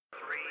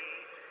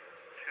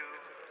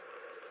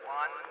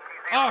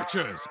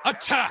Archers,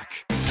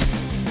 attack!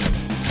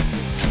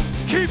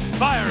 Keep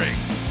firing!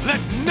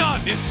 Let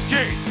none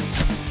escape!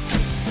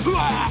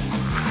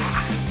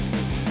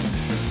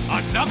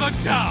 Another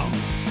down!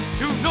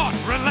 Do not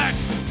relent!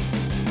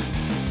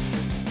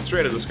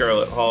 Straight to the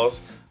Scarlet Halls.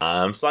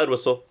 I'm Slide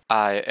Whistle.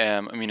 I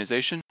am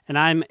Immunization. And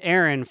I'm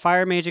Aaron,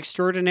 Fire Mage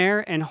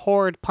Extraordinaire and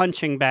Horde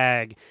Punching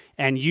Bag.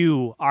 And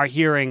you are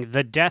hearing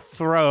the death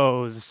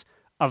throes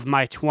of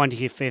my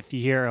 25th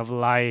year of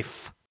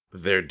life.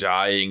 They're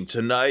dying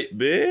tonight,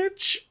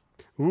 bitch.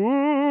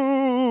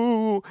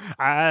 Ooh,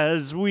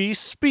 as we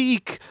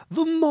speak,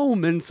 the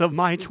moments of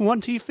my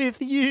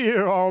 25th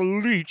year are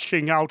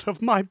leaching out of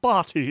my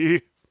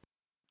body.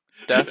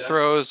 Death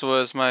Throes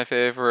was my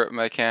favorite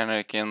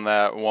mechanic in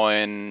that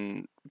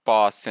one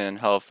boss in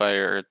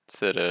Hellfire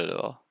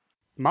Citadel.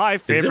 My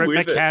favorite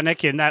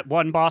mechanic in that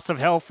one boss of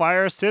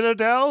Hellfire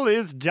Citadel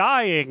is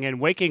dying and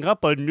waking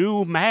up a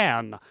new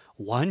man,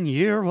 1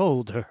 year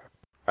older.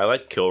 I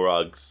like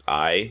Kilrog's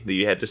eye that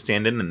you had to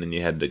stand in, and then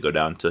you had to go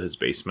down to his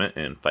basement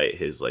and fight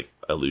his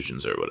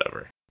illusions or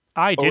whatever.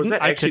 I didn't. Or was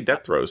that actually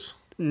Death Throes?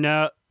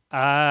 No,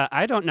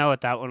 I don't know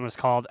what that one was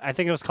called. I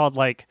think it was called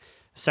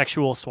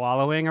sexual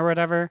swallowing or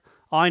whatever.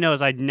 All I know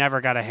is I never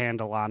got a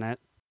handle on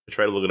it. I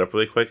tried to look it up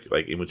really quick,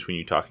 in between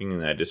you talking,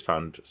 and I just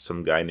found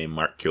some guy named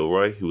Mark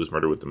Kilroy who was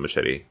murdered with a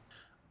machete.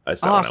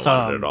 That's not what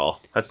I wanted at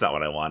all. That's not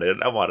what I wanted.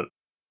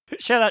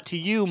 Shout out to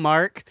you,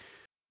 Mark.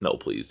 No,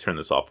 please, turn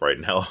this off right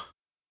now.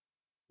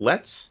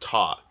 Let's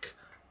talk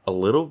a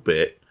little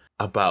bit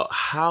about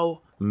how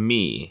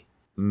me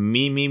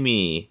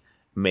made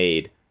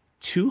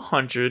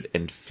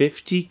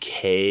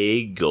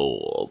 250k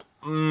gold.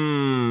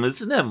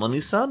 Isn't that money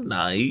sound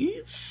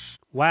nice?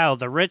 Wow,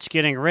 the rich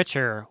getting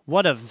richer.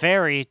 What a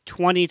very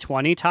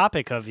 2020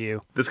 topic of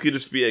you. This could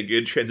just be a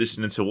good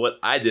transition into what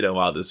I did on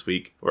WoW this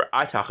week, where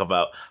I talk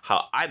about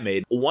how I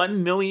made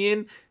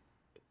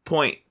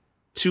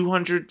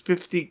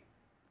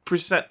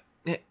 1,250%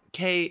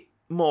 K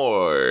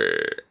more.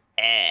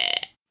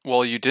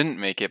 Well, you didn't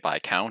make it by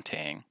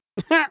counting.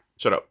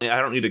 Shut up. I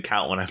don't need to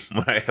count when I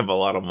have a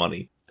lot of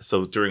money.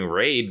 So during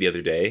Raid the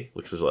other day,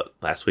 which was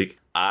last week,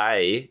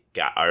 I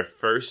got our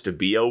first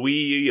BOE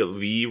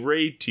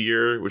Raid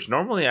tier, which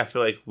normally I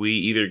feel like we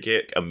either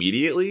get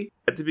immediately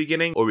at the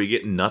beginning or we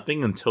get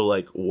nothing until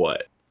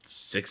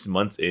 6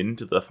 months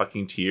into the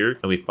fucking tier,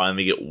 and we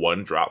finally get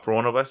one drop for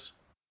one of us.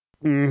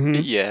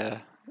 Mm-hmm. Yeah.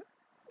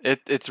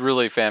 It's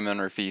really famine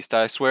or feast.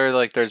 I swear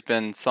there's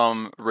been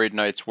some Raid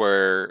nights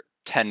where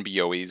 10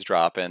 BOEs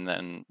drop and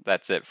then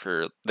that's it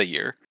for the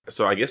year.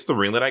 So I guess the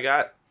ring that I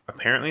got,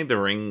 apparently the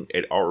ring,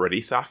 it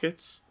already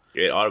sockets.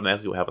 It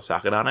automatically will have a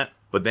socket on it.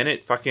 But then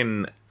it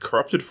fucking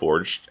corrupted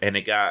Forged, and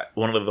it got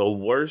one of the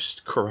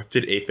worst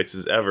corrupted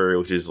affixes ever,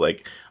 which is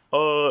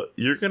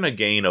you're gonna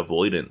gain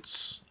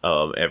avoidance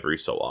every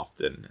so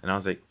often. And I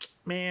was like,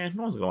 man,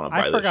 no one's gonna want to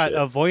buy this shit. I forgot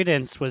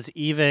avoidance was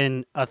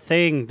even a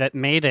thing that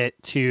made it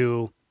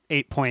to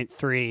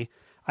 8.3.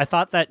 I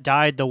thought that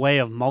died the way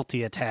of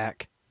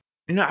multi-attack.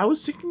 I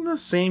was thinking the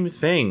same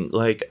thing.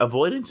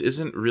 Avoidance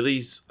isn't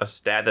really a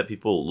stat that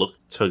people look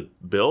to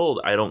build,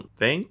 I don't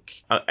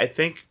think. I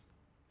think,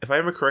 if I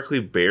remember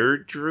correctly, Bear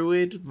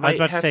Druid might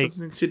have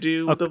something to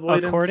do with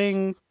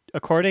avoidance.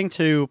 According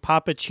to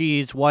Papa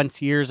Cheese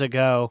once years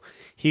ago,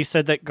 he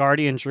said that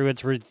Guardian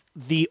Druids were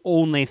the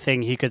only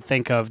thing he could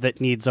think of that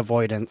needs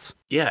avoidance.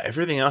 Yeah,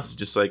 everything else is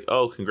just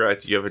oh,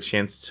 congrats, you have a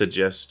chance to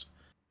just...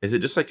 Is it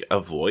just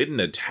avoid an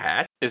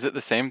attack? Is it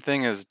the same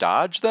thing as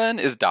dodge then?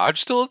 Is dodge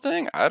still a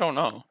thing? I don't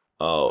know.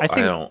 Oh, I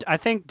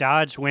think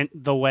dodge went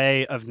the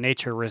way of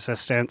nature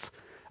resistance.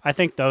 I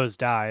think those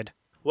died.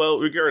 Well,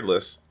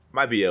 regardless,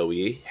 my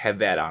BOE had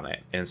that on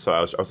it. And so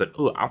I was like,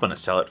 oh, I'm going to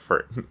sell it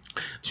for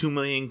 2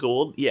 million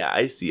gold. Yeah,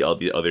 I see all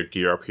the other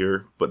gear up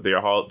here, but they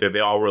all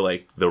were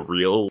the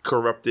real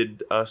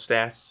corrupted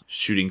stats,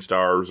 shooting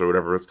stars or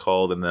whatever it's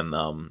called, and then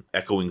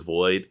echoing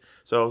void.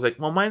 So I was like,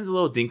 well, mine's a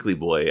little dinkly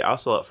boy. I'll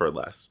sell it for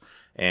less.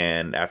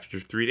 And after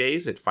 3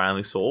 days, it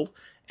finally sold.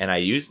 And I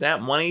used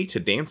that money to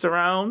dance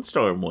around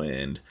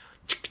Stormwind.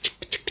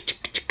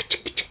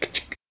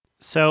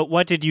 So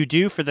what did you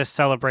do for this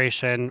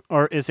celebration?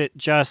 Or is it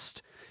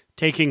just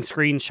taking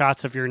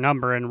screenshots of your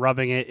number and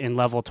rubbing it in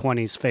level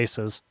 20's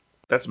faces?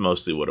 That's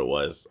mostly what it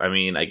was. I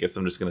mean, I guess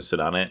I'm just going to sit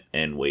on it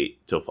and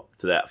wait to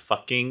that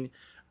fucking...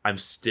 I'm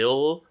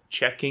still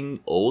checking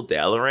old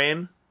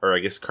Dalaran, or I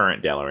guess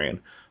current Dalaran,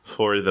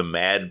 for the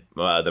mad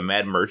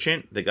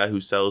merchant, the guy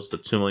who sells the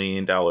 $2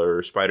 million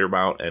spider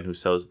mount and who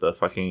sells the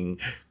fucking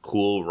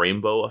cool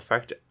rainbow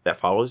effect that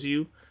follows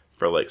you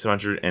for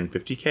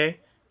 750k.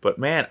 But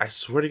man, I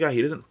swear to God,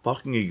 he doesn't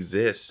fucking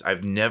exist.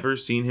 I've never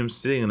seen him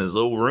sitting in his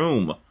little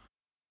room.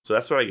 So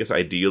that's what I guess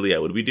ideally I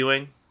would be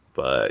doing,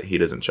 but he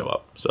doesn't show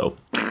up. So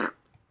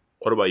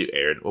what about you,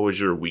 Aaron? What was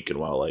your week in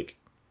WoW like?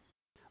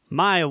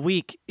 My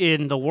week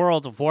in the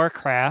World of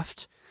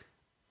Warcraft,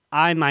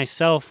 I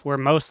myself were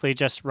mostly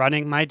just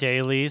running my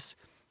dailies,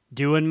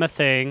 doing my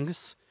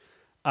things.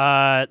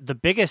 The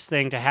biggest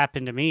thing to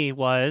happen to me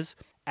was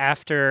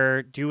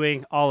after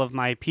doing all of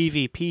my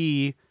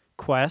PvP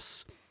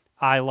quests,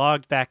 I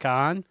logged back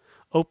on,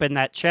 opened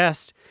that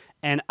chest,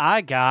 and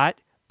I got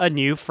a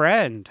new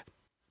friend.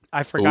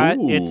 I forgot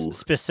its Ooh.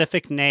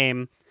 specific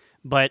name,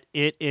 but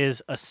it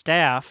is a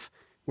staff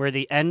where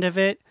the end of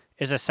it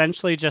is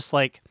essentially just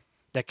like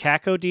the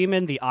Caco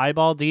demon, the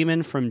eyeball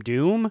demon from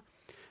Doom,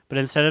 but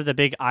instead of the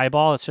big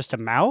eyeball, it's just a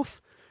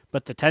mouth.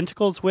 But the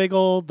tentacles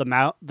wiggle,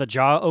 the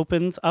jaw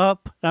opens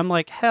up, and I'm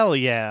like, hell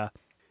yeah.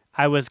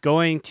 I was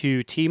going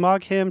to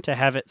T-Mog him to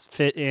have it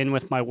fit in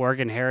with my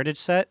Worgen Heritage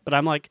set, but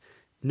I'm like,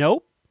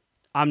 nope,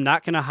 I'm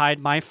not going to hide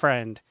my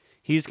friend.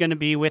 He's going to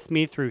be with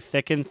me through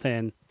thick and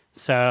thin.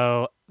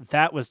 So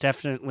that was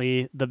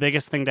definitely the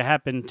biggest thing to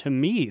happen to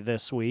me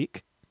this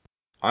week.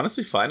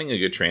 Honestly, finding a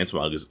good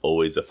transmog is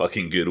always a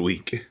fucking good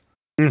week.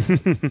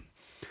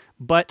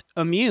 But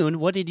Immune,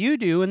 what did you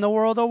do in the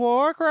World of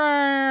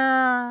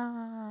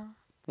Warcraft?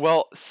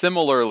 Well,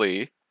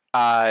 similarly,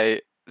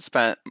 I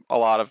spent a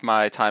lot of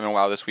my time in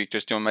WoW this week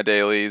just doing my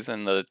dailies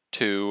in the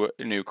 2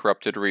 new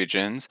corrupted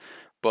regions,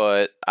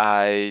 but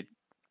I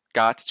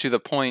got to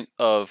the point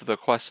of the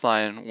quest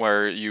line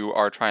where you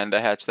are trying to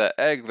hatch that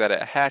egg that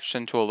it hatched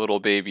into a little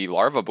baby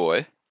larva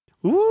boy.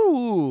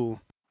 Ooh.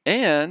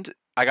 And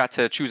I got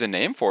to choose a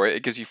name for it.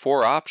 It gives you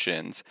 4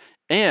 options.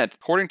 And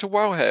according to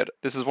Wowhead,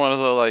 this is one of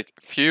the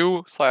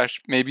few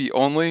 / maybe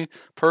only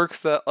perks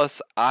that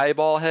us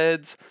eyeball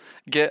heads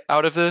get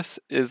out of this,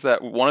 is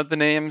that one of the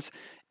names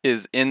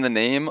is in the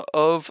name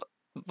of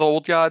the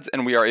old gods,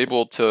 and we are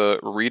able to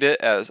read it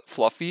as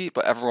Fluffy,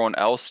 but everyone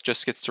else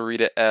just gets to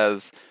read it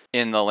as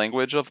in the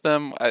language of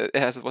them. It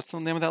has, what's the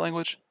name of that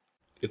language?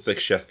 It's like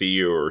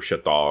Shathir or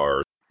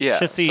Shathar. Yeah.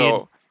 Shatid.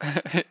 So,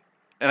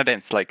 and I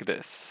dance like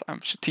this.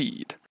 I'm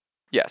Shatid.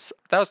 Yes,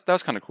 that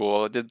was kind of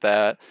cool. I did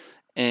that,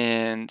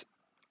 and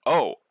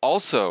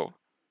also,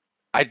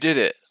 I did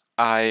it.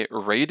 I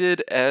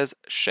raided as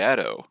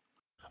Shadow.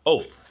 Oh,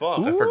 fuck.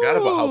 I forgot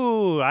about how...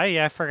 Ooh,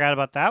 I forgot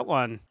about that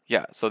one.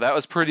 Yeah, so that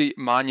was pretty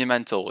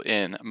monumental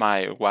in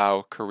my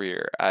WoW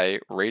career. I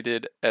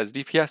raided as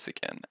DPS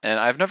again, and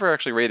I've never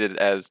actually raided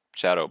as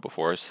Shadow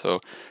before, so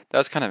that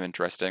was kind of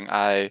interesting.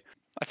 I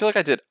feel like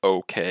I did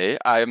okay.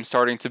 I am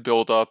starting to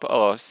build up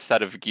a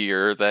set of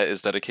gear that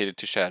is dedicated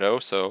to Shadow,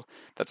 so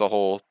that's a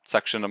whole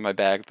section of my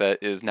bag that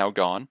is now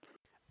gone.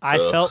 I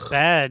Ugh. felt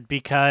bad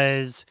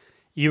because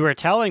you were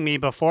telling me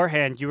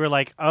beforehand, you were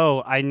like,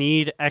 oh, I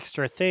need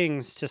extra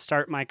things to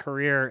start my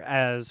career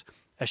as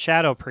a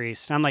Shadow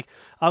Priest. And I'm like,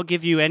 I'll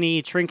give you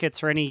any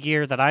trinkets or any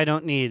gear that I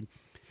don't need.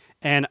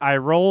 And I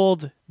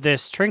rolled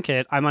this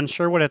trinket. I'm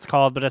unsure what it's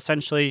called, but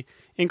essentially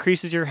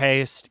increases your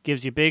haste,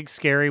 gives you big,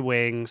 scary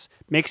wings,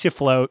 makes you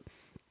float.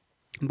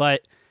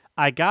 But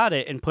I got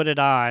it and put it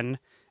on,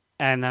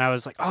 and then I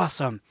was like,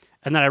 awesome.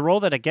 And then I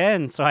rolled it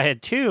again, so I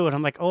had 2, and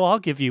I'm like, oh, I'll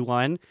give you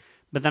 1.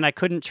 But then I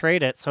couldn't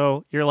trade it,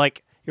 so you're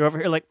over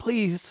here like,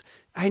 please,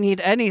 I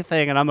need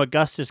anything. And I'm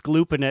Augustus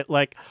glooping it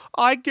like,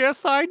 I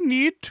guess I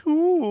need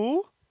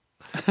 2.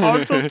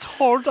 I'll just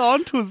hold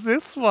on to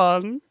this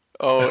one.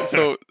 Oh,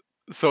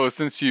 so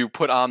since you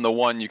put on the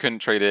one, you couldn't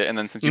trade it, and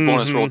then since you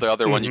bonus rolled the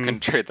other one, you couldn't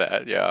trade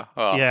that. Yeah.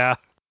 Oh. Yeah.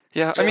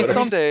 Yeah. I mean,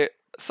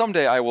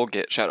 someday I will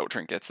get Shadow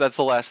trinkets. That's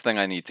the last thing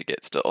I need to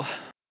get still.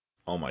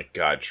 Oh my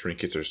god,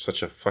 trinkets are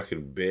such a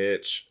fucking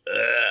bitch.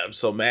 Ugh, I'm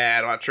so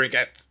mad about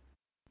trinkets.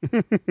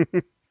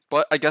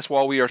 But I guess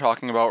while we are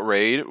talking about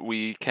raid,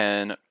 we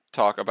can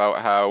talk about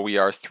how we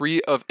are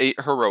 3 of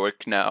 8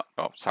 heroic now.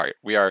 Oh, sorry.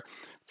 We are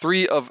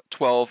 3 of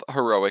 12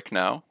 heroic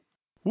now.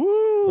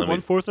 Woo! Let me-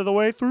 1/4 of the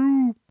way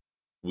through.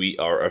 We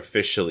are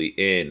officially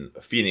in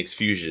Phoenix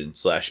Fusion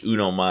 /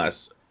 Uno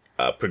Mas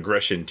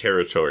progression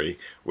territory,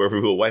 where we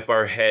will wipe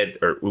our head,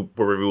 or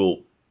where we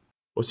will...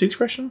 What's the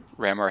expression?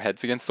 Ram our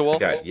heads against the wall.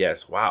 God,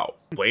 yes, wow.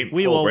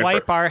 We will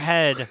wipe our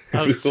head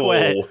of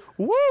sweat.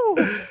 Woo!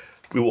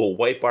 We will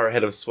wipe our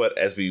head of sweat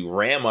as we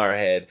ram our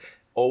head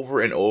over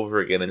and over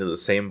again into the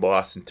same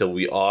boss until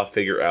we all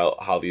figure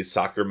out how these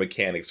soccer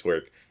mechanics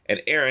work.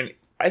 And Aaron,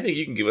 I think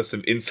you can give us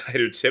some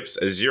insider tips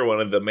as you're one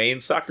of the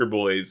main soccer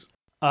boys.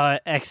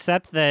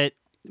 Except that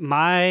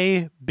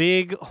my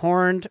big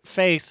horned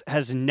face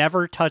has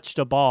never touched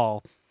a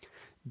ball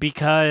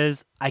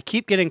because I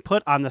keep getting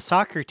put on the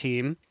soccer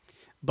team,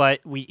 but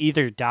we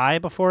either die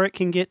before it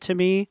can get to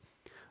me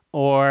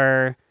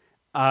or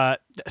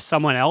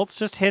someone else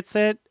just hits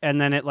it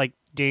and then it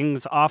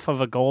dings off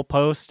of a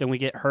goalpost and we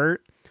get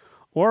hurt.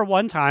 Or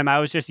one time I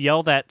was just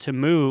yelled at to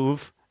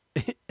move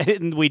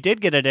and we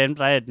did get it in,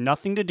 but I had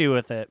nothing to do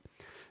with it.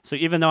 So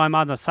even though I'm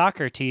on the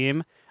soccer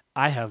team,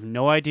 I have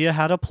no idea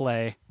how to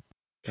play.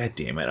 God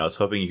damn it. I was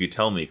hoping you could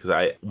tell me,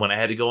 because when I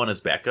had to go on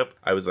as backup,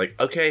 I was like,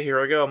 okay, here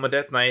I go. I'm a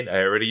Death Knight.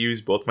 I already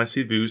used both my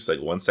speed boosts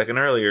 1 second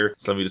earlier.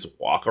 So let me just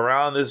walk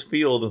around this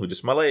field with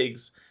just my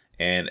legs.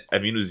 And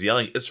Amin was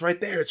yelling, it's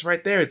right there, it's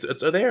right there, it's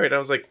there. And I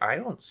was like, I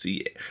don't see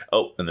it.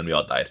 Oh, and then we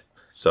all died.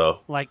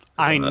 So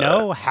I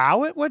know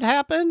how it would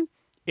happen.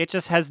 It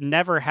just has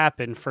never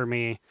happened for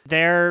me.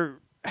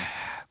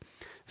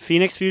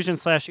 Phoenix Fusion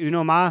 /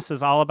 Uno Mas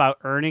is all about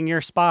earning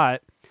your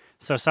spot.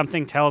 So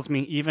something tells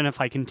me even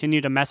if I continue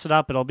to mess it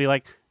up, it'll be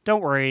like,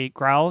 don't worry,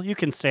 Growl, you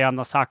can stay on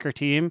the soccer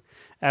team.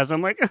 as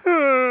I'm like,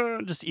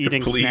 just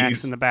eating snacks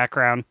Please. in the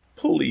background.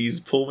 Please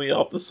pull me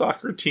off the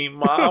soccer team,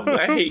 Mom.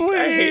 I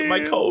hate my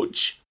Please.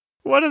 coach.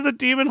 One of the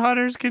demon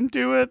hunters can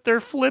do it. They're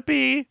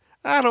flippy.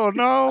 I don't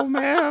know,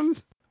 man.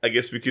 I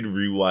guess we could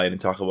rewind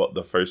and talk about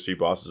the first 3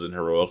 bosses in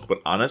Heroic,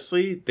 but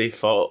honestly, they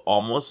felt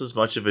almost as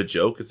much of a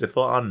joke as they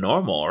felt on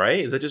normal, right?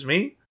 Is that just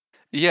me?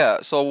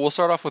 Yeah, so we'll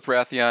start off with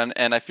Rathian,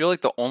 and I feel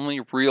like the only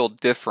real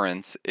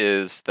difference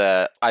is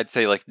that I'd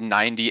say like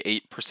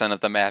 98% of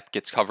the map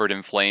gets covered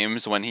in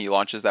flames when he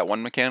launches that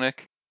one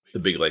mechanic. The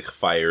big, like,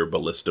 fire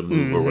ballista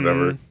move or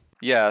whatever.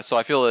 Yeah, so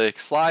I feel like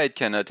Slide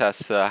can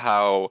attest to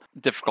how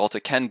difficult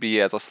it can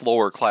be as a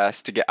slower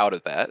class to get out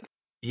of that.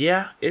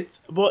 Yeah,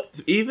 but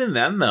even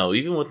then though,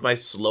 even with my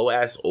slow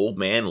ass old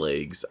man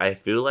legs, I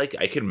feel like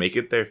I can make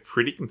it there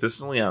pretty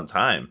consistently on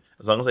time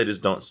as long as I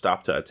just don't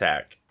stop to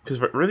attack. Because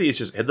really, it's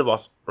just hit the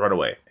boss, run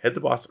away, hit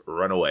the boss,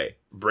 run away,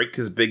 break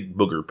his big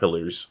booger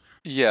pillars.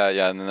 Yeah,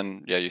 and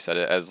then you said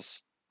it,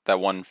 as that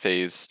one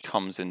phase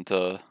comes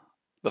into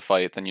the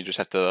fight, then you just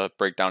have to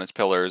break down his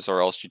pillars, or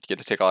else you get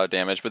to take a lot of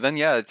damage. But then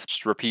it's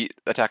just repeat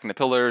attacking the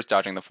pillars,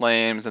 dodging the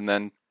flames, and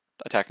then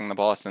attacking the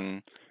boss,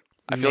 and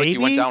I feel like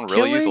you went down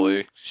really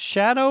easily.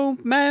 Shadow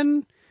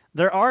men?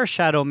 There are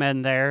shadow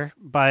men there,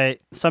 but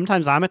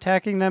sometimes I'm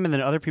attacking them and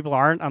then other people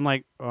aren't. I'm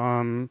like,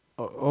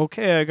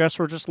 okay, I guess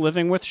we're just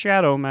living with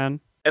shadow men.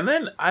 And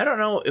then, I don't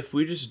know if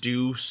we just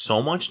do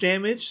so much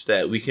damage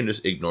that we can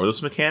just ignore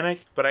this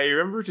mechanic, but I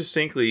remember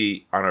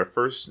distinctly on our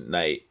first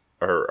night,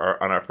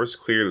 or on our first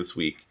clear this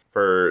week,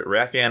 for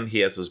Rathian, he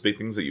has those big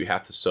things that you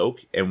have to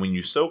soak, and when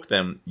you soak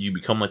them, you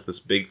become like this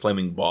big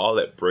flaming ball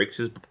that breaks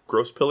his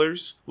gross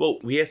pillars. Well,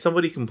 we had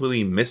somebody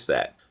completely miss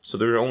that. So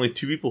there were only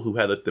 2 people who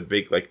had like the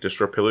big like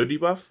destroy pillar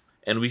debuff,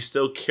 and we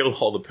still killed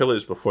all the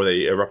pillars before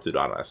they erupted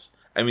on us.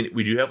 I mean,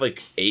 we do have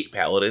like 8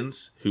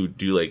 paladins who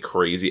do like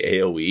crazy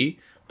AoE,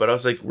 but I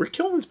was like, we're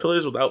killing these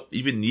pillars without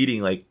even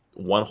needing like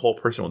one whole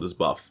person with this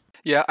buff.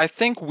 Yeah, I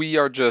think we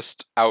are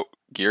just out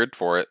geared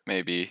for it,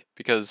 maybe,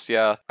 because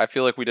I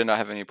feel like we did not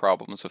have any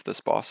problems with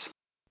this boss.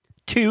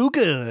 Too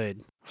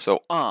good.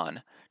 So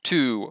on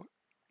to,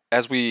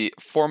 as we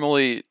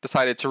formally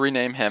decided to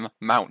rename him,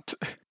 Mount.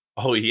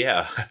 Oh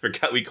yeah, I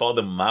forgot we called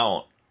him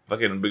Mount.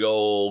 Fucking big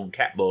old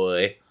cat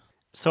boy.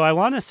 So I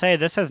want to say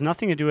this has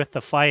nothing to do with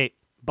the fight,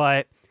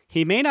 but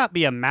he may not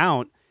be a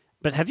mount,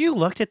 but have you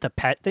looked at the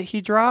pet that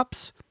he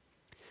drops?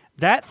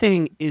 That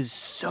thing is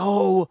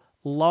so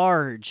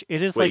large.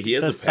 It is Wait, like he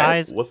has the a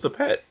size. pet? What's the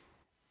pet?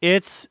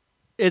 It's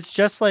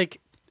just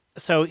like,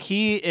 so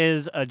he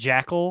is a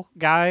jackal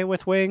guy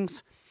with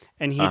wings,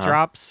 and he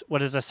drops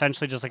what is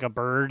essentially just like a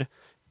bird,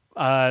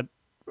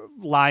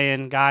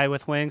 lion guy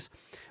with wings,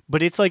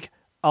 but it's like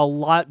a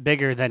lot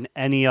bigger than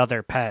any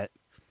other pet.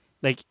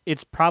 Like,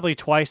 it's probably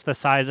twice the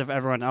size of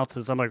everyone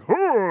else's. I'm like,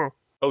 oh.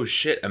 Oh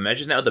shit,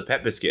 imagine that with the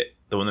pet biscuit.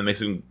 The one that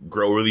makes him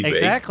grow really big.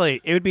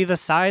 Exactly. It would be the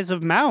size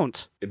of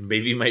Mount. And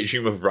maybe my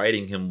dream of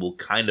riding him will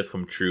kind of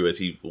come true as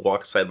he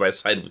walks side by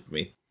side with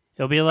me.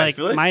 It'll be like,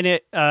 feel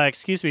like-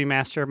 excuse me,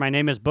 master, my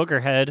name is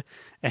Boogerhead.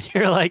 And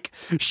you're like,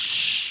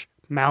 shh,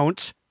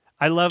 Mount,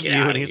 I love Get you.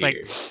 outta And he's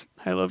here. like,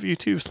 I love you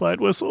too, Slide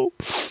Whistle.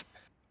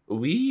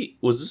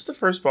 Was this the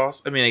first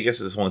boss? I mean, I guess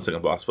it's only the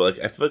second boss, but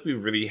like I feel like we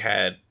really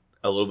had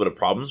a little bit of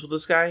problems with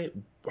this guy.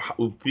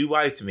 We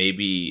wiped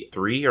maybe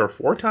 3 or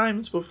 4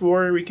 times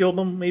before we killed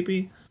him,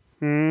 maybe.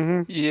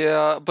 Mm-hmm.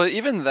 Yeah, but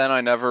even then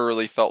I never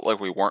really felt like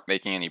we weren't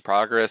making any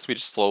progress. We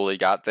just slowly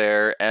got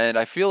there, and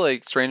I feel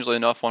like, strangely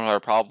enough, one of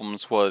our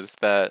problems was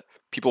that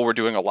people were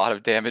doing a lot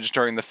of damage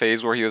during the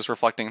phase where he was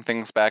reflecting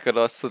things back at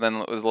us, so then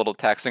it was a little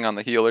taxing on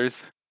the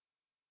healers.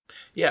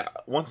 Yeah,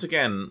 once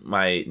again,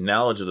 my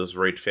knowledge of this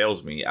raid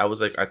fails me. I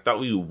was like, I thought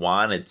we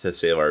wanted to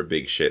save our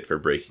big shit for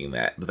breaking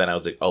that. But then I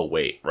was like, oh,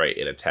 wait, right,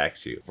 it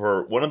attacks you.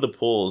 For one of the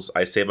pulls,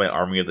 I saved my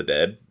Army of the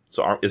Dead.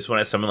 So it's when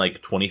I summoned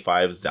like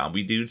 25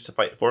 zombie dudes to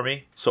fight for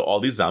me. So all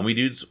these zombie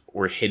dudes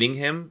were hitting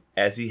him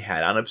as he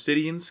had on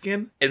obsidian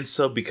skin. And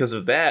so because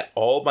of that,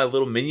 all my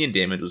little minion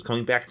damage was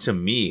coming back to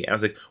me. And I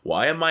was like,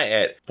 why am I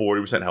at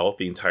 40% health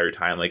the entire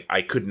time? Like,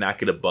 I could not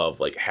get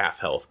above like half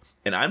health.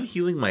 And I'm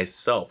healing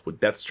myself with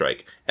Death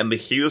Strike. And the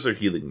healers are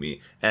healing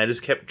me. And I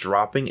just kept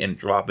dropping and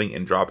dropping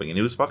and dropping. And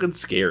it was fucking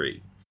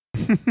scary.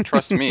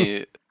 Trust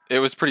me, it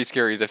was pretty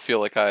scary to feel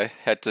like I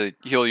had to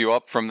heal you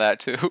up from that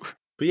too.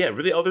 But yeah,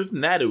 really, other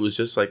than that, it was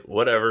just like,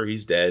 whatever,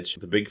 he's dead.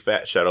 The big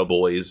fat shadow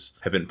boys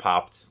have been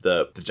popped.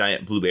 The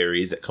giant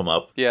blueberries that come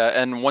up. Yeah,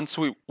 and once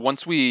we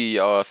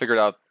figured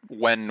out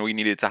when we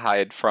needed to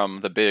hide from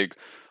the big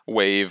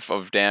wave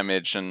of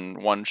damage and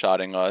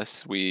one-shotting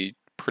us, we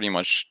pretty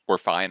much were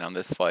fine on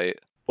this fight.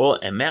 Well,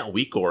 and that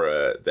weak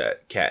aura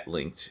that Cat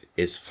linked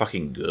is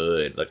fucking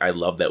good. Like, I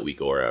love that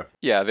weak aura.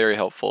 Yeah, very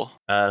helpful.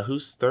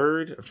 Who's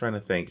third? I'm trying to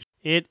think.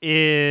 It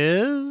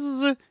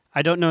is,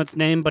 I don't know its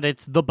name, but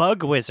it's the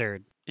Bug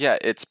Wizard. Yeah,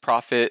 it's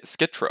Prophet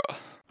Skitra.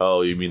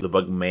 Oh, you mean the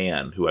Bug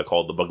Man, who I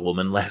called the Bug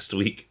Woman last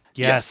week?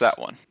 Yes, that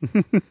one.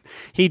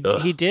 He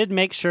did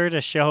make sure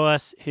to show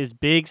us his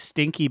big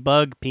stinky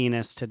bug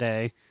penis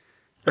today,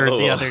 or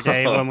the Oh. other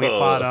day when we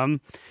fought him.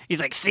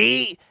 He's like,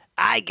 "See,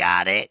 I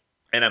got it."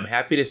 And I'm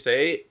happy to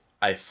say,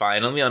 I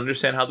finally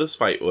understand how this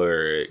fight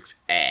works.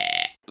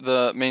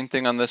 The main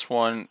thing on this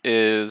one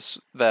is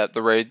that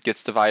the raid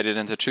gets divided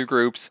into two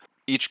groups.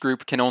 Each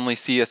group can only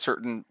see a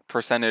certain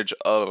percentage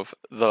of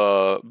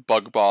the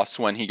bug boss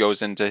when he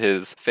goes into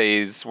his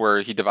phase where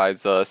he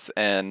divides us,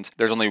 and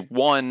there's only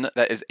one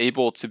that is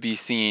able to be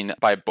seen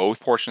by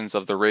both portions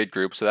of the raid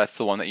group, so that's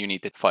the one that you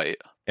need to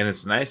fight. And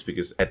it's nice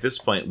because at this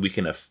point, we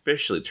can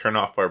officially turn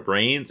off our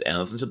brains and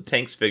listen to the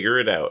tanks figure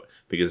it out.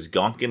 Because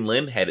Gonk and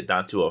Lin had it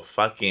down to a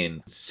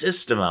fucking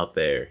system out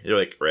there. They're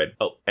like, red.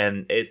 Oh,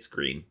 and it's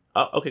green.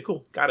 Oh, okay,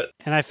 cool. Got it.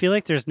 And I feel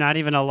like there's not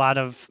even a lot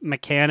of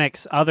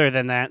mechanics other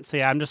than that. So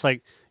yeah, I'm just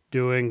like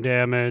doing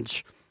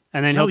damage.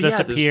 And then he'll No, yeah,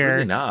 there's disappear.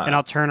 really not. And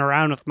I'll turn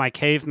around with my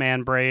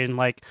caveman brain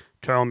like,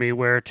 tell me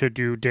where to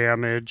do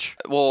damage.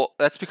 Well,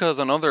 that's because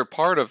another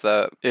part of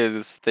that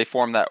is they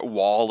form that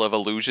wall of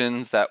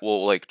illusions that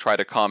will like try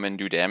to come and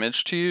do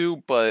damage to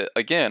you. But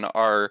again,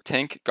 our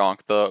tank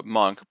Gonk, the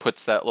monk,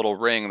 puts that little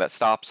ring that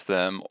stops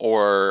them,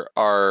 or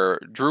our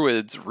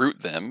druids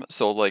root them.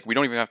 So like we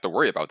don't even have to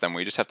worry about them.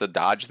 We just have to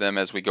dodge them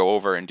as we go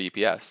over in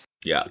DPS.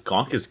 Yeah,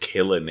 Gonk is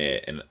killing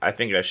it, and I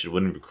think I should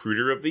win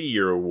Recruiter of the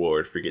Year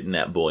award for getting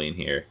that boy in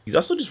here. He's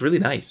also just really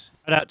nice.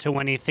 Shout out to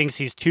when he thinks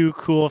he's too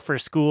cool for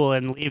school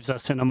and leaves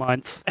us in a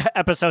month.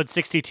 Episode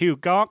 62,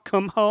 Gonk,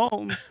 come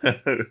home.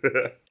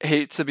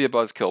 Hate to be a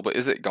buzzkill, but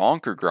is it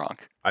Gonk or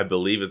Gronk? I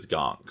believe it's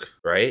Gonk,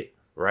 right?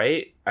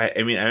 Right?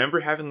 I mean, I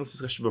remember having this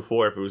discussion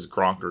before if it was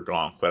Gronk or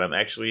Gonk, but I'm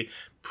actually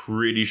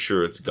pretty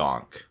sure it's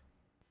Gonk.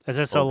 Is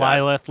this Oh, a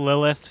God.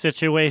 Lilith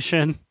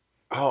situation?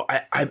 Oh,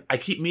 I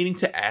keep meaning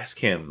to ask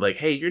him, like,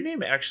 hey, your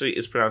name actually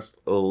is pronounced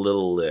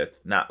Lilith,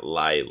 not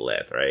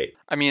Lilith, right?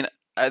 I mean,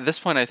 at this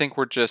point, I think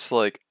we're just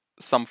like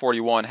some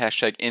 41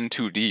 hashtag in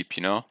too deep,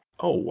 you know?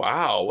 Oh,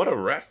 wow. What a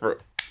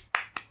reference.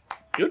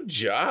 Good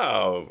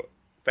job.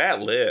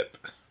 Fat lip.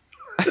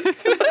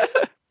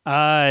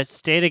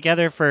 Stay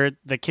together for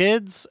the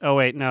kids? Oh,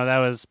 wait, no, that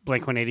was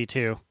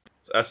Blink-182.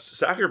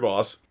 Soccer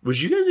Boss,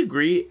 would you guys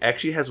agree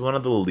actually has one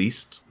of the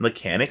least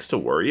mechanics to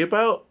worry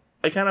about?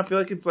 I kind of feel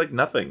like it's like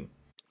nothing.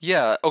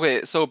 Yeah,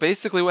 okay, so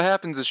basically what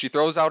happens is she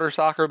throws out her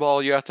soccer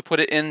ball, you have to put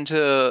it into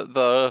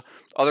the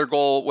other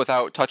goal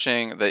without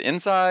touching the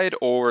inside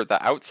or the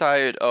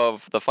outside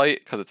of the fight,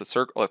 because it's a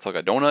circle, it's like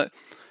a donut,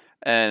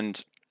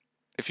 and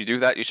if you do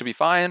that, you should be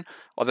fine.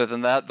 Other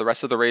than that, the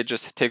rest of the raid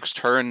just takes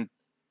turn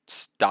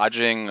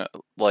dodging,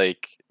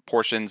 like,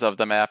 portions of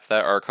the map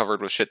that are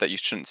covered with shit that you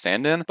shouldn't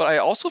stand in. But I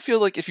also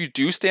feel like if you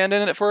do stand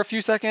in it for a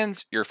few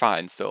seconds, you're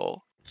fine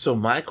still. So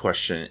my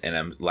question, and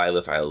I'm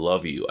Lilith, I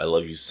love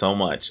you so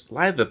much.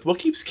 Lilith, what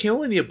keeps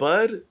killing you,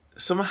 bud?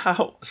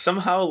 Somehow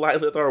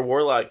Lilith, our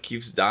warlock,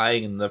 keeps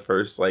dying in the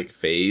first like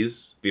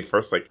phase, the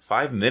first like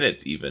 5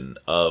 minutes even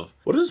of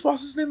what is this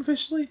boss's name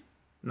officially?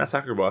 Not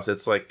Soccer Boss.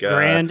 It's like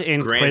Grand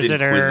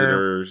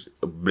Inquisitor's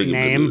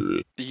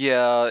name.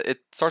 Yeah,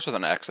 it starts with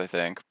an X, I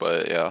think,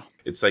 but yeah.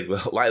 It's like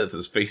Lilith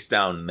is face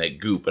down in that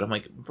goop, and I'm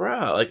like,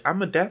 bruh, like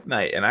I'm a Death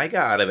Knight, and I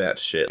got out of that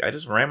shit. I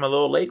just ran my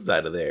little legs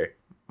out of there.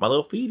 My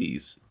little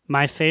feeties.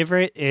 My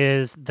favorite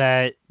is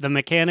that the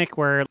mechanic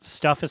where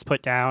stuff is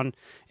put down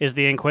is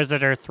the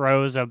Inquisitor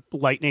throws a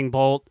lightning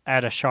bolt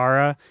at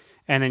Ashara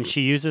and then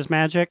she uses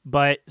magic.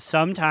 But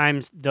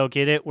sometimes they'll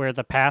get it where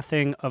the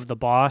pathing of the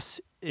boss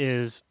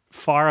is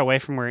far away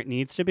from where it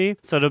needs to be.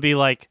 So it'll be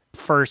like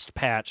first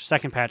patch,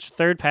 second patch,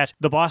 third patch.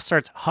 The boss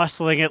starts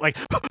hustling it like...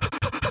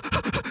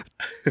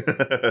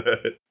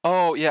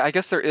 Oh, yeah, I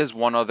guess there is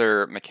one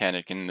other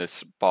mechanic in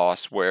this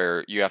boss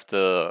where you have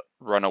to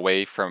run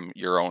away from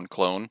your own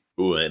clone.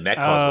 Ooh, and that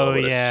caused a little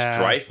bit of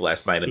strife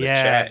last night in the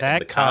chat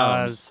and the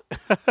comms.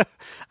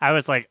 I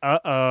was like,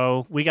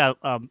 uh-oh, we got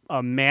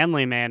a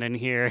manly man in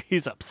here.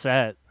 He's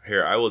upset.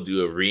 Here, I will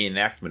do a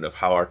reenactment of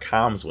how our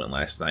comms went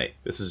last night.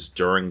 This is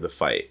during the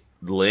fight.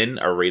 Lynn,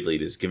 our raid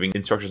lead, is giving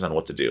instructions on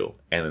what to do.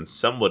 And then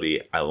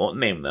somebody, I won't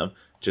name them,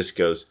 just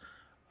goes,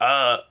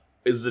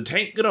 is the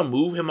tank gonna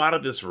move him out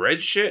of this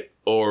red shit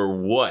or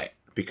what?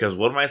 Because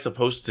what am I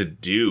supposed to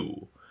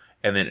do?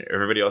 And then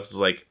everybody else is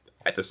like,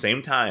 at the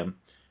same time,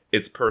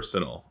 it's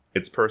personal.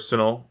 It's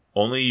personal.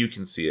 Only you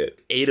can see it.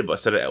 8 of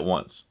us said it at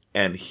once.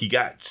 And he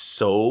got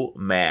so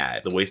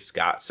mad the way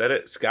Scott said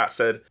it. Scott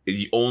said,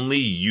 only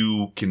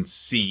you can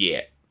see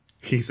it.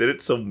 He said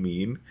it so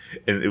mean.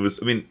 And it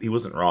was, I mean, he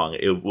wasn't wrong.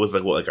 It was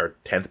like, what, like our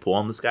 10th pull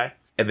on this guy?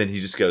 And then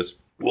he just goes,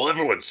 well,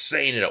 everyone's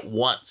saying it at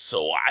once,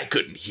 so I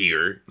couldn't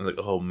hear. I'm like,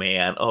 oh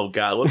man, oh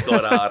god, what's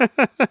going on?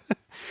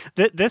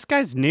 This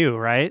guy's new,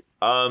 right?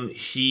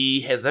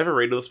 He has never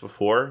raided us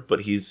before,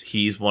 but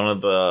he's one of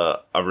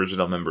the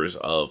original members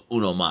of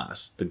Uno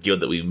Mas, the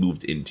guild that we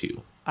moved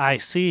into. I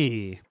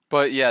see.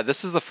 But yeah,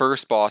 this is the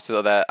first boss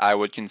that I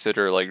would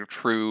consider like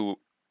true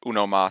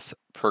Uno Mas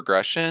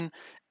progression.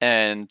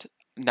 And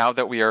now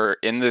that we are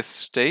in this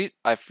state,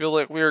 I feel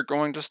like we are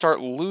going to start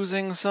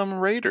losing some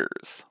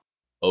raiders.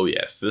 Oh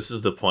yes, this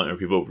is the point where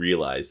people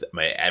realize that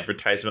my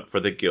advertisement for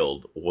the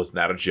guild was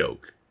not a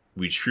joke.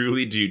 We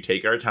truly do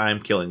take our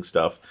time killing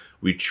stuff.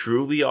 We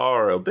truly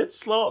are a bit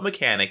slow at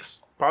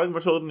mechanics, probably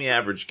more so than the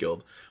average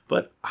guild.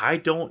 But I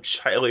don't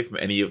shy away from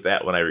any of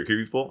that when I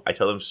recruit people. I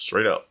tell them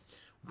straight up,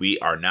 we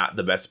are not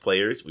the best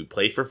players. We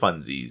play for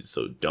funsies,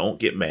 so don't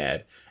get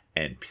mad.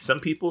 And some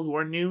people who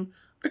are new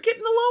are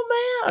getting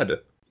a little mad.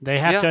 They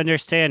have to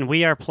understand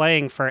we are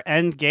playing for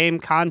end game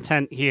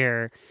content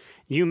here.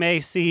 You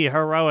may see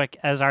Heroic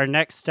as our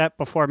next step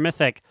before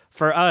Mythic.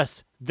 For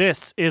us,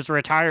 this is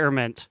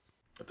retirement.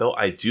 Though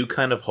I do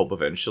kind of hope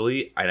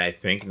eventually, and I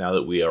think now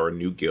that we are a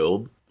new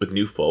guild with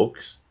new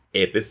folks,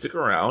 if they stick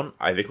around,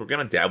 I think we're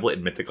going to dabble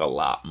in Mythic a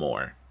lot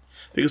more.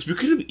 Because we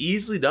could have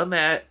easily done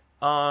that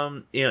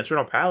in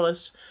Eternal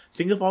Palace.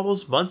 Think of all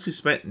those months we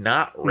spent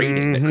not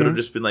raiding. That could have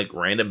just been like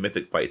random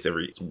Mythic fights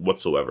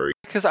whatsoever.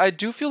 Because I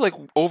do feel like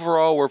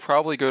overall we're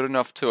probably good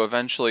enough to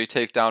eventually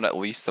take down at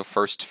least the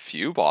first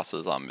few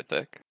bosses on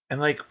Mythic.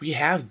 And, like, we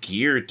have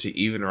gear to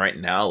even right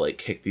now, like,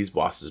 kick these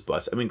bosses'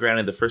 butts. I mean,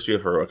 granted, the first few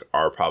of Heroic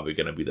are probably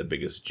going to be the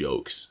biggest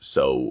jokes,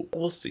 so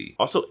we'll see.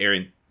 Also,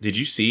 Aaron, did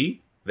you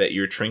see that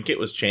your trinket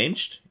was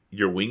changed?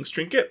 Your wings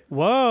trinket?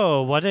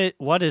 Whoa,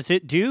 what does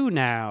it do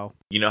now?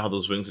 You know how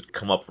those wings would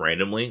come up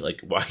randomly,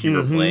 like, while you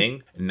were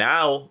playing?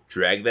 Now,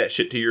 drag that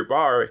shit to your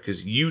bar,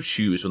 because you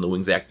choose when the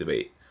wings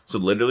activate. So,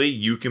 literally,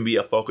 you can be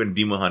a fucking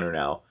demon hunter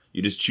now.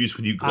 You just choose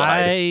when you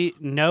glide. I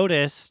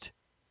noticed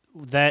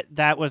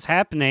that was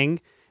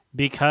happening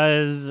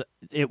because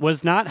it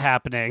was not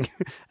happening.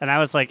 And I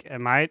was like,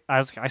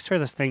 I swear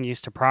this thing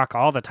used to proc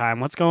all the time.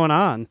 What's going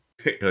on?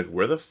 Like,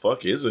 where the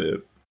fuck is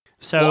it?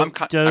 So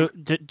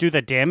do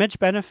the damage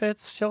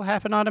benefits still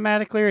happen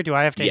automatically, or do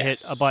I have to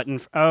hit a button?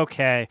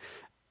 Okay.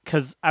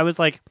 Because I was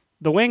like,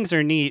 the wings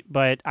are neat,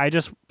 but I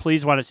just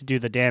please want it to do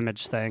the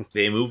damage thing.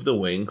 They moved the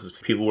wings.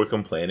 People were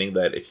complaining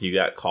that if you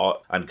got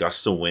caught on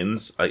gust of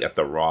winds like at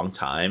the wrong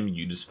time,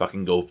 you just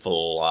fucking go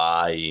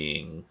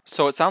flying.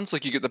 So it sounds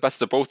like you get the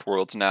best of both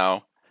worlds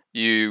now.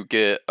 You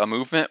get a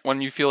movement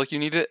when you feel like you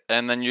need it,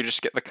 and then you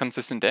just get the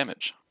consistent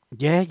damage.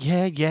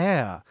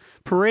 Yeah.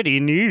 Pretty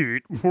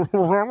neat.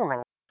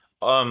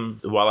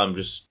 While I'm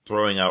just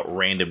throwing out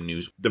random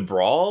news, the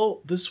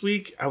Brawl this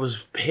week, I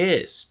was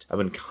pissed. I've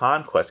been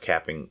conquest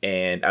capping,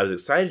 and I was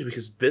excited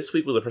because this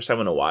week was the first time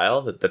in a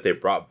while that they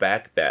brought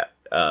back that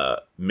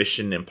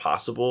Mission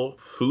Impossible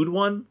food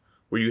one,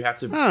 where you have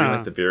to bring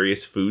like the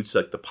various foods,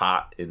 like the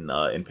pot in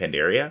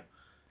Pandaria.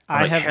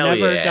 I have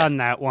never done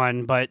that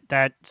one, but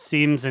that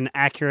seems an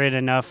accurate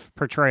enough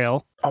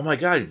portrayal. Oh my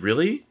god,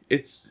 really?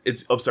 It's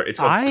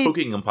called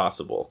Cooking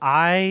Impossible.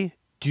 I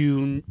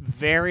do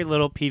very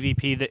little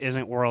PvP that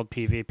isn't world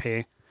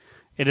PvP.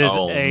 It is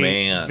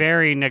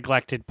very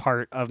neglected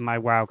part of my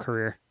WoW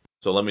career.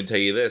 So let me tell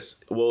you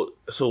this. Well,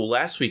 so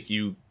last week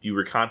you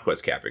were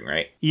conquest capping,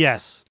 right?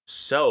 Yes.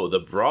 So the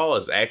Brawl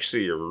is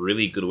actually a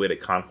really good way to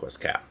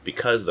conquest cap,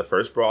 because the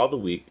first Brawl of the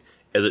week,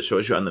 as it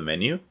shows you on the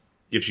menu,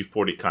 gives you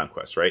 40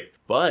 conquests, right?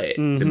 But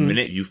the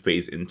minute you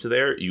phase into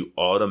there, you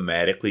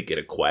automatically get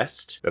a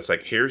quest that's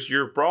like, here's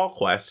your Brawl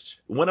quest.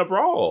 Win a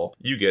Brawl.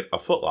 You get a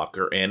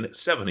Footlocker and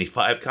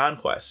 75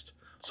 conquest.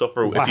 So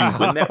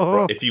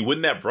if you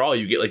win that Brawl,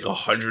 you get like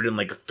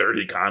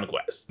 130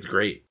 conquests. It's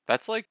great.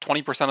 That's like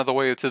 20% of the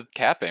way to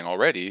capping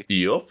already.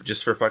 Yup,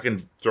 just for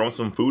fucking throwing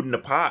some food in the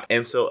pot.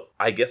 And so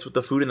I guess with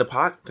the food in the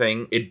pot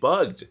thing, it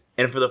bugged.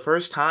 And for the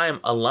first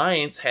time,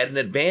 Alliance had an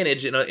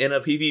advantage in a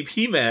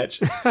PvP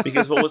match,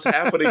 because what was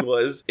happening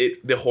was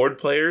the Horde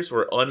players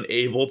were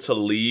unable to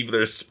leave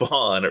their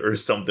spawn or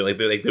something. Like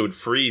they would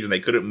freeze and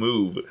they couldn't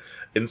move.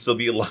 And so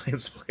the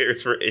Alliance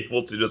players were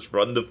able to just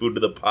run the food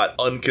to the pot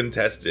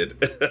uncontested.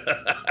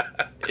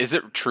 Is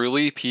it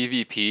truly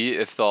PvP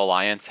if the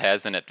Alliance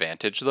has an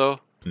advantage, though?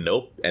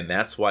 Nope, and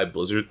that's why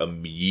Blizzard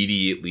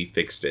immediately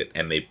fixed it,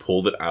 and they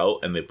pulled it out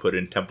and they put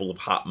in Temple of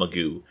Hot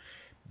Magoo.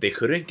 They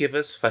couldn't give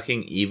us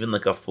fucking even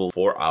like a full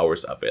 4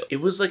 hours of it.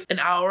 It was like an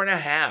hour and a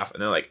half.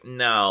 And they're like,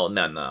 no.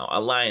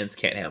 Alliance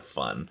can't have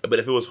fun. But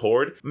if it was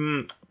Horde,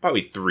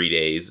 probably 3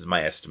 days is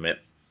my estimate.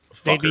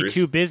 Fuckers. They'd be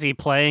too busy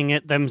playing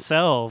it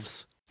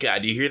themselves.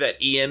 God, do you hear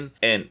that, Ian?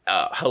 And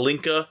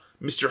Halinka?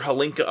 Mr.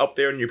 Halinka up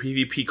there on your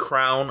PvP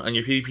crown, on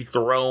your PvP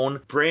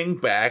throne. Bring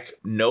back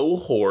no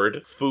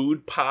Horde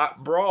food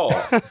pot brawl.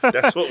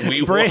 That's what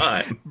we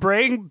want.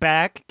 Bring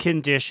back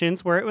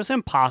conditions where it was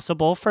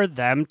impossible for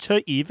them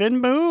to even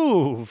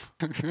move.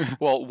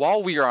 Well,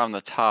 while we are on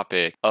the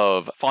topic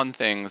of fun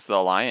things the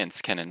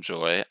Alliance can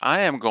enjoy,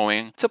 I am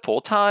going to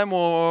pull Time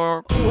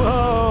Warp.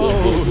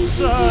 Whoa,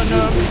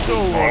 son of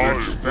so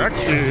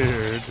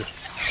unexpected.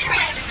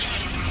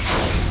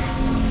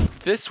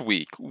 This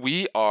week,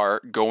 we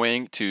are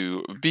going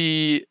to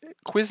be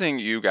quizzing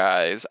you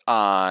guys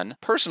on,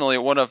 personally,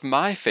 one of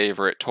my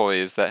favorite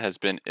toys that has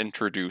been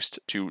introduced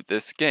to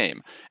this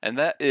game, and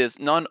that is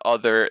none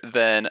other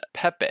than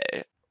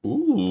Pepe.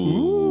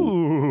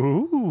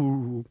 Ooh.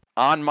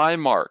 On my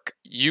mark,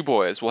 you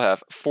boys will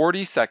have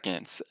 40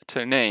 seconds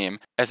to name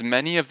as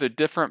many of the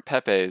different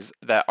Pepes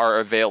that are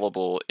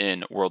available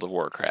in World of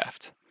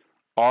Warcraft.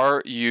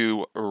 Are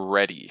you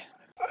ready?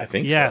 I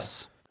think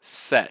yes.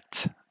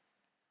 Set.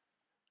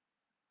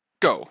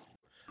 Go.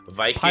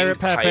 Viking, Pirate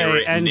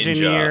Pepe,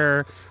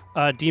 Engineer,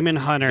 Demon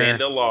Hunter.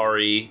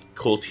 Zandalari,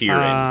 Kultirin.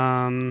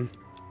 Um,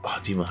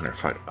 Demon Hunter.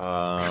 Fuck.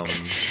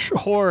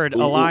 Horde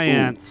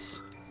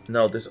Alliance.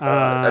 No, there's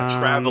a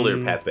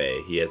Traveler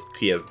Pepe. He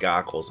has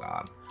goggles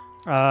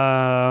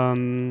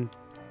on.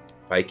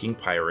 Viking,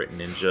 Pirate,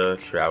 Ninja,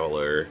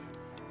 Traveler.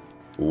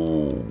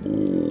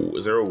 Ooh,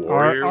 is there a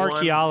warrior one?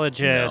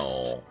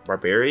 Archaeologist. No.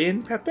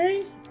 Barbarian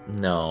Pepe?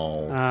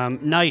 No.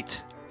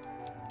 Knight.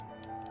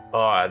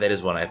 Oh, that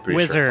is one I'm pretty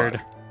Wizard.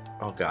 sure.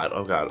 Fuck.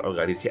 Oh god.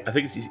 I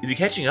think is he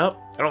catching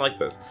up? I don't like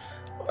this.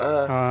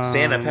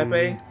 Santa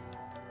Pepe.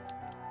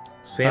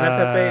 Santa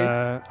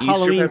Pepe. Easter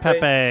Halloween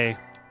Pepe.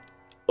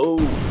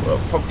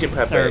 Oh, Pumpkin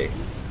Pepe.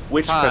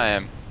 Which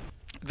Time.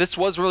 This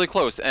was really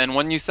close, and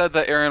when you said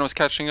that Aaron was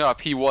catching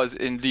up, he was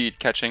indeed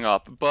catching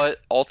up. But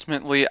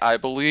ultimately, I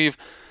believe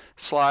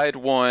Slide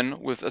won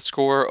with a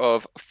score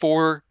of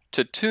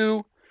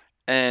 4-2,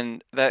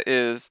 and that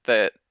is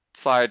that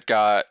Slide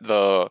got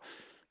the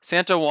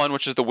Santa one,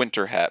 which is the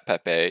Winter Hat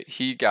Pepe.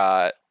 He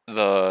got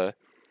the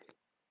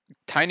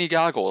Tiny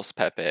Goggles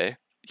Pepe.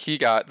 He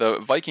got the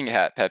Viking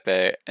Hat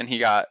Pepe, and he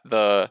got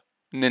the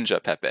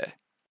Ninja Pepe.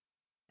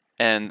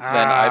 And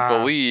then I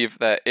believe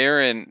that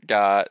Aaron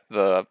got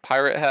the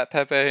Pirate Hat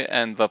Pepe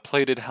and the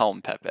Plated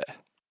Helm Pepe.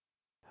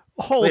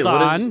 Hold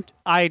on.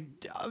 I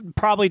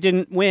probably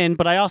didn't win,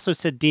 but I also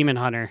said Demon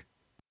Hunter.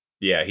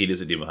 Yeah, he is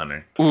a Demon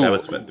Hunter. Ooh, that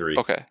was spent 3.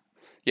 Okay.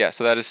 Yeah,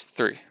 so that is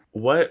 3.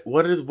 What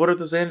are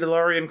the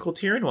Zandalari and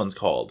Kultirin ones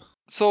called?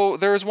 So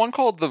there is one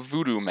called the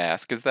Voodoo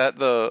Mask. Is that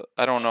the...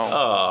 I don't know.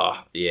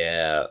 Oh,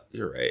 yeah,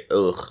 you're right.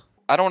 Ugh.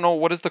 I don't know.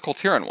 What is the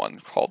Kultirin one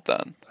called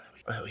then?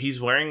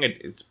 He's wearing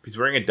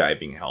a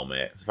diving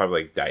helmet. It's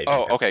probably like diving.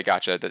 Oh, okay,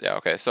 gotcha. Yeah,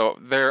 okay. So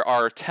there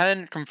are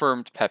 10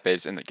 confirmed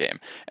Pepes in the game,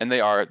 and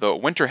they are the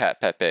Winter Hat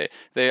Pepe.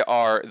 They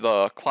are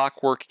the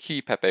Clockwork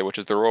Key Pepe, which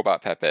is the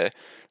robot Pepe.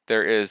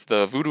 There is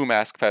the Voodoo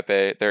Mask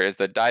Pepe. There is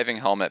the Diving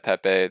Helmet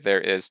Pepe. There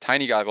is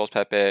Tiny Goggles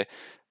Pepe,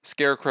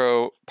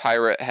 Scarecrow,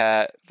 Pirate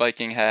Hat,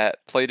 Viking Hat,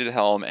 Plated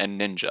Helm,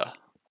 and Ninja.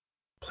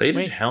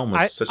 Plated Helm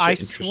is such an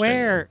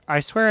interesting.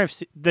 I swear I've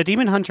seen the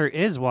Demon Hunter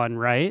is one,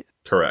 right?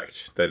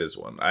 Correct. That is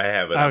one. I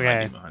have it on my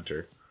Demon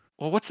Hunter.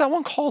 Well, what's that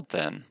one called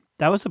then?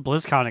 That was a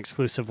BlizzCon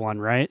exclusive one,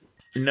 right?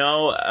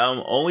 No,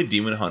 only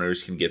Demon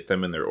Hunters can get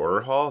them in their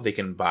order hall. They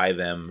can buy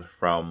them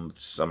from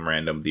some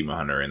random Demon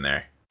Hunter in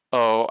there.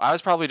 Oh, I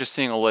was probably just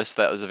seeing a list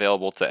that was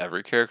available to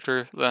every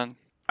character then.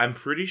 I'm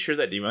pretty sure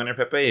that Demon Hunter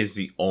Pepe is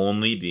the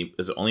only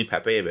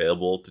Pepe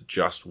available to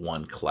just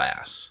one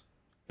class,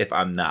 if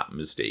I'm not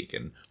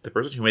mistaken. The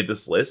person who made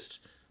this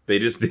list, they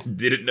just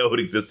didn't know it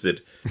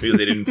existed because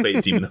they didn't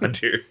play Demon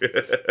Hunter.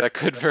 That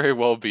could very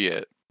well be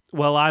it.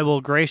 Well, I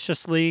will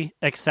graciously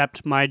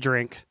accept my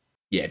drink.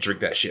 Yeah, drink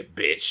that shit,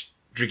 bitch.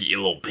 Drink it, you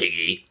little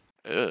piggy.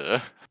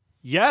 Ugh.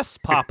 Yes,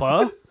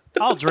 Papa.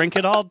 I'll drink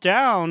it all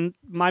down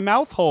my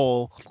mouth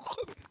hole.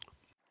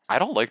 I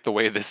don't like the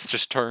way this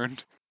just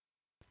turned.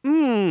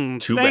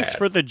 Too Thanks bad.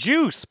 for the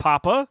juice,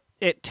 Papa.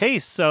 It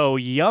tastes so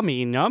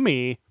yummy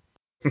nummy.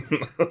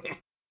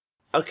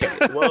 Okay,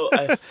 well,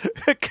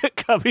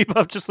 Cubby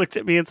Puff just looked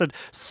at me and said,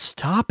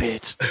 "Stop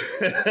it."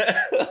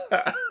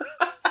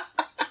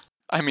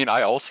 I mean,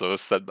 I also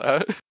said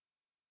that.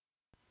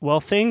 Well,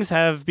 things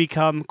have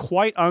become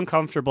quite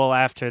uncomfortable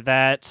after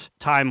that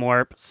time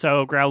warp,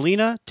 so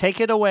Growlina,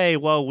 take it away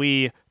while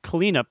we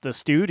clean up the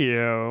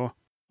studio.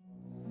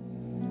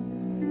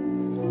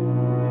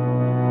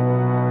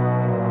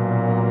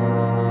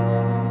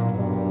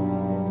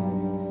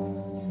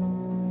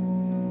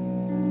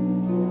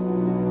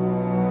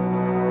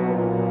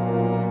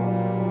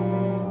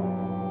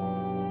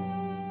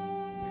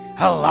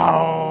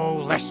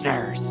 Hello,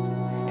 listeners.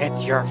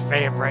 It's your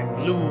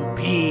favorite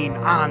lupine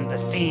on the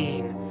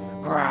scene,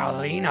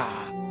 Growlina.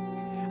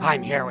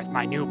 I'm here with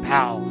my new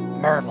pal,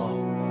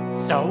 Mervil.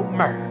 So,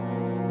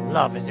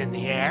 Love is in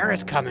the Air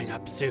is coming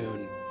up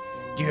soon.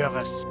 Do you have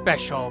a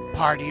special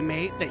party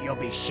mate that you'll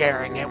be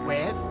sharing it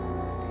with?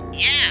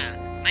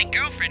 Yeah, my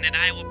girlfriend and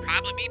I will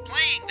probably be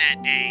playing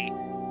that day.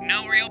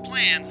 No real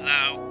plans,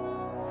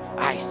 though.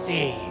 I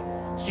see.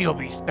 So you'll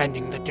be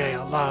spending the day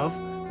of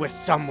love with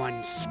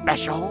someone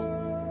special?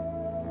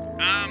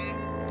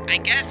 I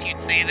guess you'd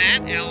say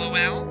that,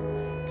 LOL.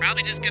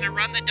 Probably just gonna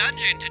run the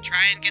dungeon to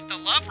try and get the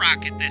love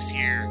rocket this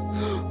year.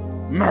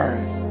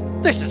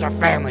 Merv, this is a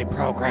family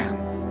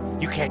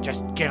program. You can't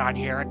just get on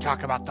here and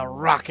talk about the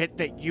rocket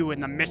that you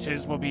and the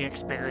missus will be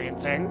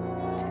experiencing.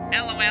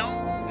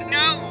 LOL?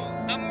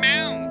 No, the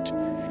mount.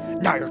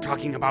 Now you're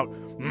talking about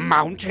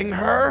mounting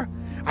her?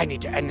 I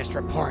need to end this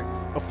report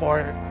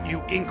before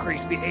you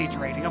increase the age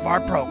rating of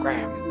our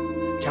program.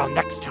 Till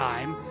next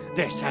time,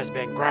 this has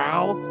been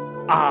Growl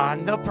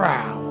on the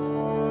Prowl.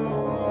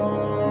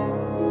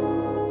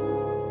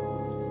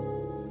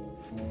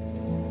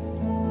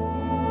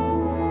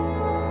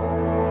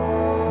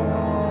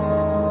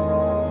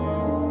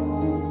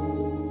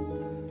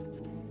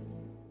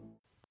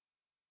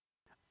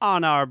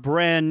 On our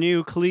brand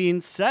new clean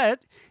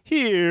set,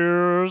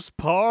 here's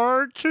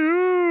part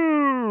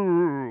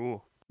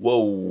 2.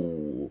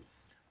 Whoa.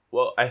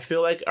 Well, I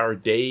feel like our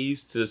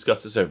days to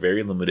discuss this are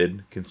very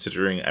limited,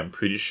 considering I'm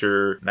pretty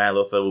sure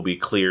Ny'alotha will be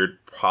cleared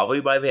probably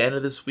by the end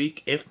of this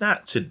week, if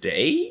not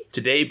today.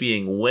 Today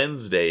being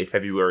Wednesday,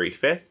 February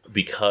 5th,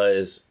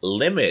 because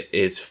Limit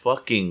is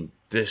fucking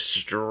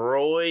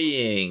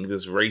destroying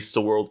this race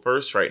to world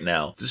first right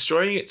now.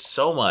 Destroying it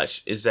so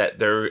much is that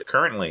their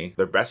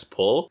best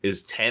pull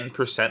is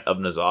 10% of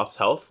N'Zoth's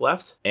health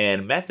left,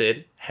 and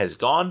Method has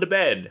gone to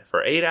bed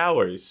for 8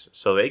 hours.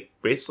 So they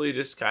basically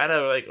just kind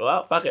of like,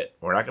 well, fuck it.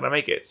 We're not going to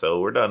make it. So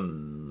we're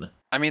done.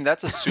 I mean,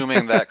 that's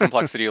assuming that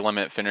Complexity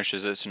Limit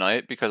finishes it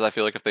tonight, because I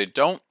feel like if they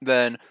don't,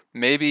 then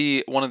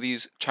maybe one of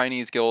these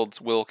Chinese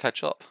guilds will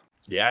catch up.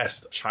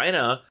 Yes,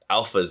 China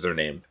Alpha is their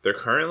name. They're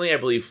currently, I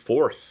believe,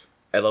 4th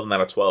at 11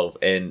 out of 12,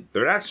 and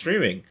they're not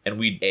streaming. And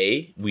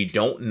we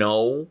don't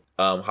know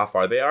how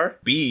far they are.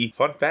 B,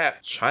 fun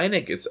fact, China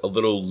gets a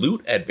little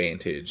loot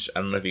advantage. I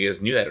don't know if you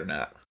guys knew that or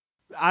not.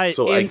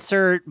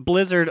 Insert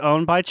Blizzard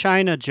owned by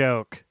China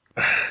joke.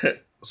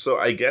 So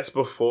I guess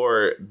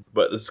before,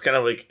 but this is kind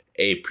of like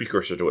a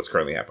precursor to what's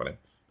currently happening.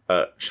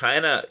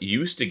 China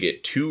used to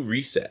get 2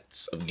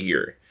 resets of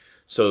gear.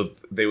 So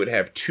they would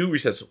have 2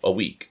 resets a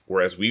week,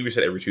 whereas we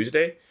reset every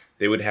Tuesday.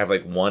 They would have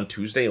like one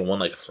Tuesday and one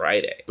like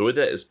Friday. The way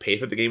that is paid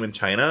for the game in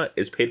China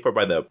is paid for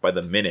by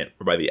the minute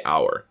or by the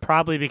hour.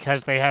 Probably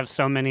because they have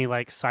so many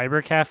like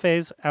cyber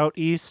cafes out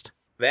east.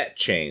 That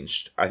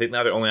changed. I think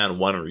now they're only on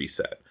 1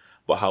 reset.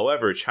 But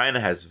however, China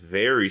has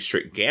very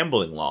strict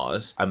gambling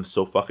laws. I'm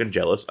so fucking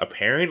jealous.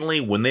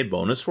 Apparently, when they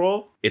bonus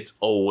roll, it's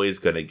always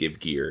gonna give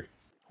gear.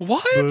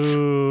 What?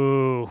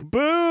 Boo!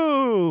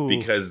 Boo!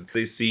 Because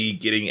they see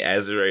getting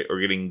Azerite or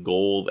getting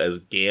gold as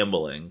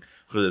gambling,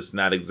 because it's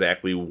not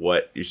exactly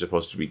what you're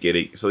supposed to be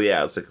getting. So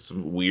yeah, it's like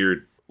some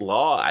weird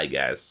law, I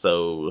guess.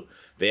 So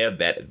they have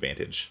that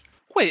advantage.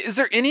 Wait, is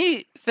there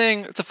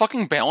anything to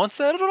fucking balance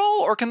that at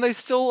all? Or can they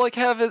still like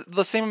have it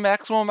the same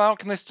maximum amount?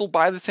 Can they still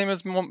buy the same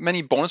as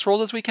many bonus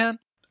rolls as we can?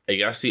 I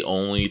guess the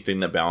only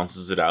thing that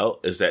balances it out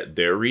is that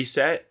their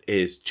reset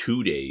is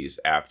 2 days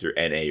after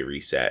NA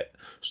reset.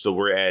 So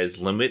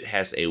whereas Limit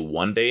has a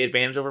 1 day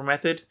advantage over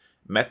Method,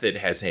 Method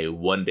has a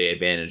 1 day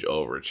advantage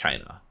over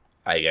China.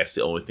 I guess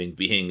the only thing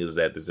being is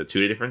that there's a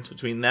 2 day difference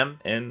between them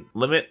and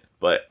Limit.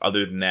 But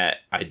other than that,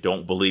 I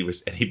don't believe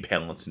there's any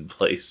balance in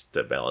place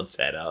to balance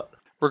that out.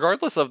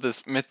 Regardless of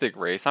this mythic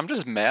race, I'm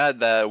just mad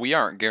that we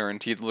aren't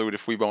guaranteed loot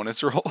if we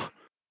bonus roll.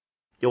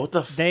 Yo, what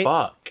the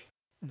fuck?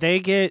 They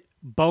get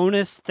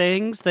bonus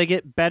things, they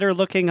get better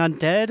looking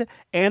undead,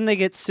 and they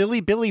get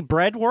silly Billy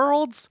bread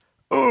worlds?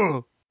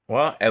 Ugh.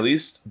 Well, at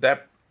least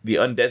that the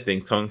undead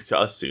thing's coming to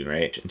us soon,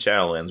 right? In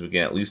Shadowlands,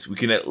 we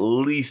can at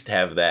least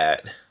have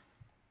that.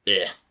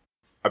 Ugh.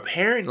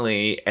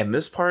 Apparently, and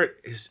this part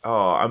is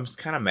I'm just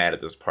kind of mad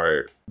at this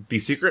part. The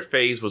secret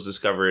phase was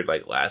discovered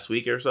like last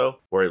week or so,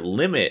 where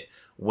Limit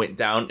went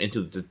down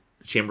into the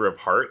Chamber of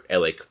Heart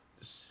at like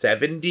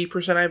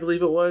 70%, I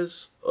believe it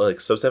was, like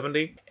sub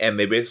 70, and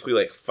they basically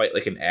like fight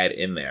like an ad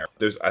in there.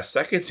 There's a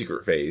second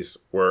secret phase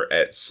where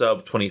at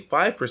sub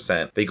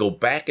 25% they go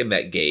back in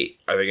that gate.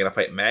 Are they gonna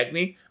fight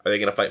Magni? Are they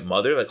gonna fight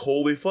Mother? Like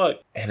holy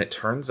fuck. And it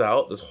turns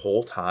out this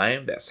whole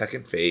time that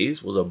second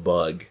phase was a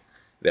bug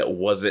that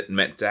wasn't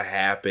meant to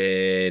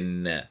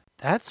happen.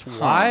 That's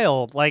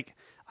wild. Like,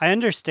 I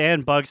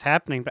understand bugs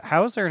happening, but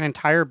how is there an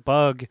entire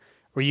bug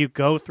where you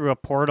go through a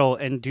portal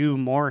and do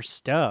more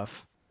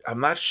stuff? I'm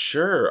not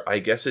sure. I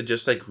guess it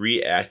just like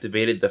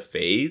reactivated the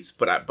phase,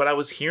 but I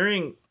was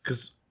hearing,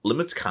 because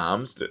Limit's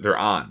comms, they're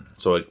on,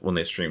 so like when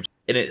they stream,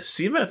 and it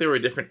seemed like there were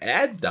different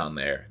ads down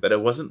there, that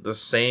it wasn't the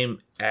same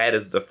ad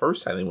as the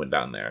first time they went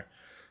down there.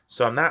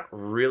 So I'm not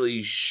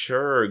really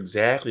sure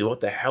exactly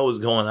what the hell is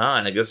going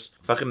on. I guess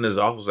fucking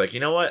N'Zoth was like,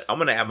 you know what? I'm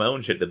going to add my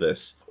own shit to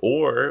this.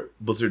 Or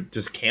Blizzard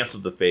just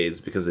canceled the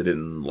phase because they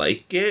didn't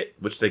like it,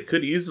 which they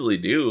could easily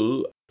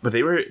do. But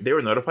they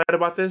were notified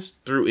about this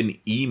through an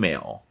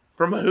email.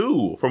 From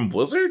who? From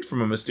Blizzard?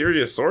 From a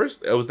mysterious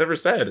source? It was never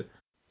said.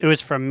 It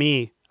was from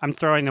me. I'm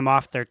throwing them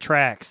off their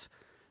tracks.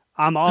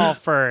 I'm all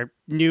for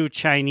new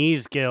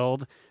Chinese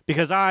guild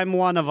because I'm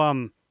one of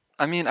them.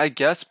 I mean, I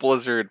guess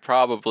Blizzard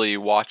probably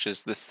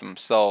watches this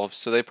themselves,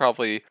 so they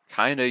probably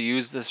kind of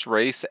use this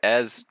race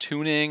as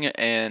tuning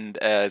and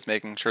as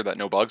making sure that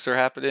no bugs are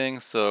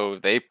happening, so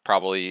they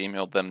probably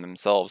emailed them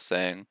themselves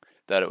saying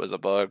that it was a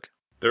bug.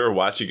 They were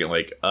watching it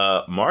like,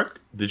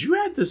 Mark, did you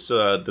add this,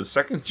 the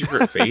second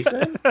secret phase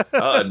in?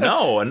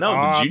 No,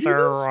 did you do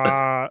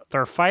this?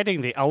 They're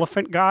fighting the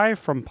elephant guy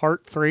from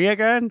part 3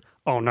 again?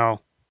 Oh, no.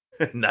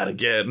 Not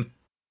again.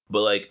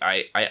 But, like,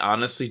 I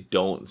honestly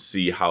don't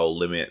see how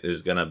Limit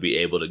is going to be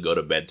able to go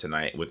to bed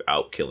tonight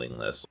without killing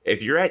this.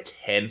 If you're at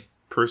 10%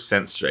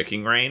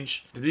 striking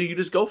range, you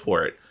just go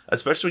for it.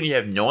 Especially when you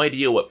have no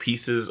idea what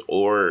pieces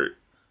or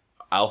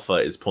alpha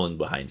is pulling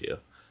behind you.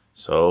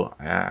 So,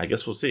 I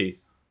guess we'll see.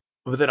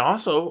 But then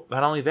also,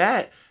 not only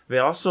that, they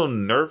also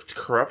nerfed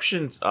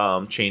corruption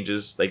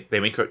changes. Like, they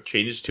make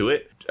changes to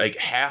it, like,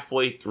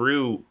 halfway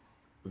through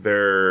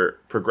their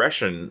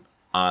progression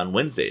on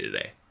Wednesday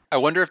today. I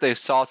wonder if they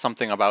saw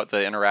something about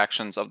the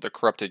interactions of the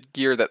corrupted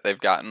gear that they've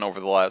gotten over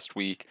the last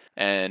week,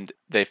 and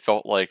they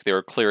felt like they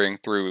were clearing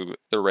through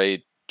the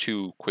raid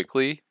too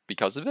quickly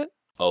because of it.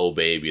 Oh,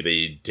 baby,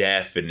 they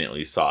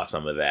definitely saw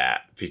some of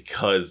that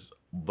because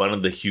one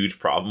of the huge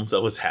problems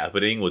that was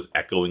happening was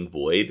Echoing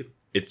Void.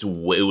 It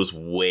was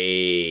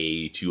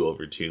way too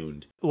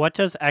overtuned. What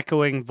does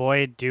Echoing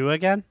Void do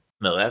again?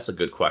 No, that's a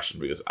good question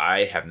because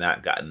I have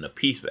not gotten a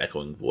piece with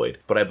Echoing Void,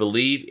 but I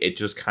believe it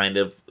just kind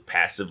of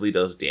passively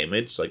does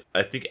damage. Like,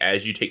 I think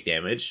as you take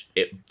damage,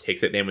 it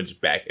takes that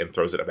damage back and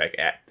throws it back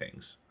at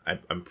things.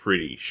 I'm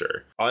pretty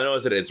sure. All I know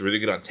is that it's really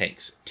good on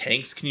tanks.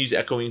 Tanks can use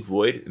Echoing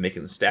Void and they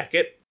can stack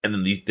it. And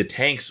then the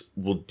tanks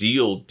will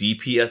deal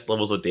DPS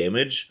levels of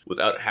damage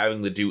without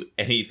having to do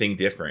anything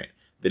different.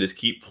 They just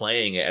keep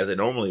playing it as they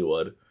normally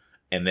would,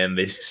 and then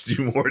they just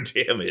do more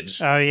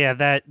damage. Oh yeah,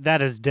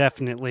 that is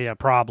definitely a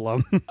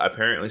problem.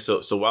 Apparently, so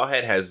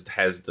Wowhead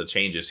has the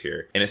changes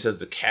here, and it says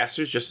the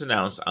casters just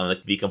announced on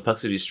the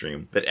complexity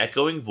stream that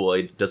Echoing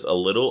Void does a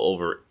little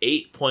over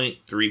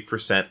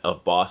 8.3%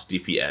 of boss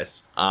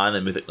DPS on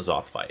the Mythic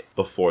N'Zoth fight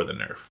before the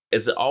nerf.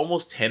 It's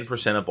almost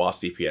 10% of boss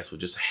DPS with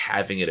just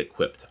having it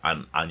equipped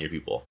on your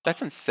people.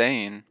 That's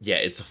insane. Yeah,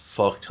 it's a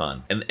fuck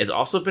ton. And it's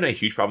also been a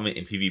huge problem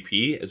in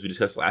PvP, as we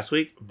discussed last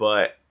week,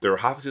 but there were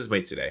hotfixes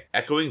made today.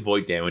 Echoing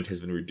Void damage has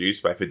been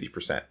reduced by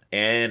 50%.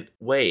 And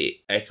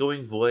wait,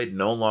 Echoing Void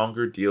no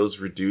longer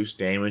deals reduced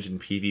damage in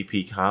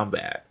PvP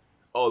combat.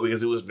 Oh,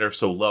 because it was nerfed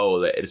so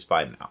low that it is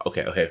fine now.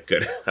 Okay,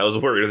 good. I was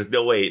worried. I was like,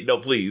 no, wait, no,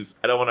 please.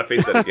 I don't want to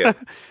face that again.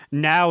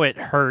 Now it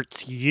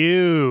hurts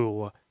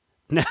you.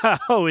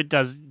 Now it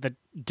does the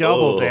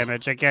double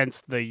damage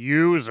against the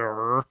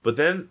user. But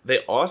then they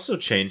also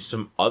changed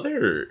some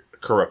other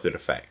corrupted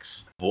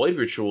effects. Void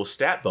Ritual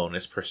stat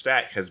bonus per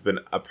stack has been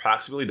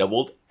approximately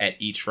doubled at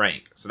each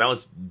rank. So now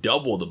it's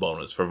double the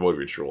bonus for Void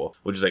Ritual,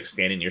 which is like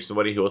standing near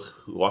somebody who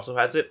also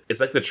has it. It's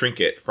like the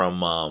trinket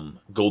from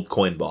Gold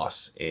Coin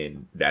Boss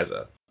in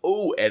Daza.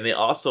 Oh, and they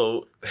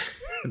also,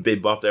 they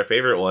buffed our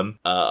favorite one,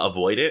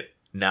 Avoid It.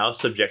 Now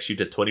subjects you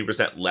to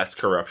 20% less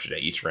corruption at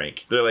each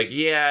rank. They're like,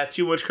 yeah,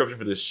 too much corruption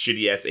for this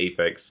shitty ass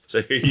Apex.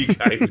 So here you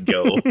guys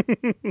go.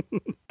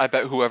 I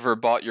bet whoever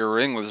bought your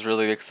ring was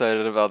really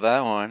excited about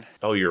that one.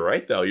 Oh, you're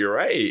right, though. You're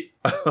right.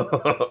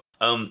 I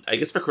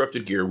guess for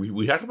corrupted gear,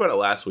 we talked about it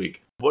last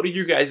week. What do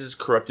your guys'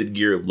 corrupted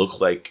gear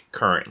look like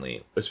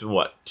currently? It's been,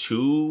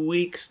 2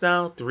 weeks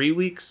now? 3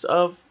 weeks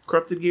of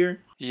corrupted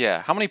gear?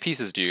 Yeah, how many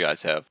pieces do you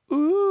guys have?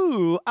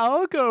 Ooh,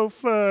 I'll go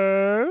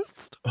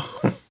first.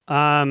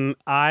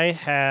 I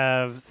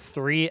have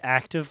 3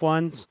 active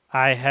ones.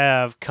 I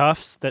have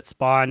cuffs that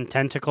spawn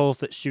tentacles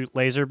that shoot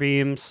laser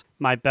beams.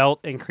 My belt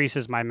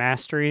increases my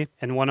mastery,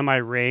 and one of my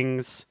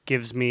rings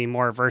gives me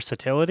more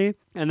versatility.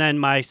 And then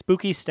my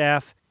spooky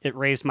staff, it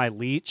raised my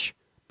leech,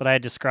 but I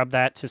had to scrub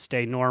that to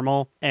stay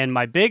normal. And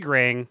my big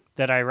ring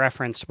that I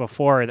referenced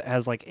before that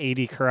has like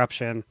 80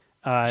 corruption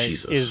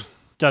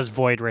does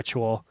void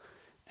ritual.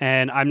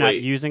 And I'm not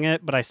using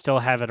it, but I still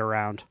have it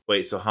around.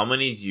 Wait, so how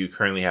many do you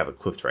currently have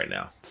equipped right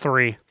now?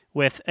 3,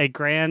 with a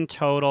grand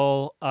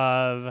total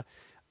of,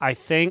 I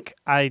think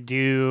I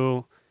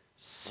do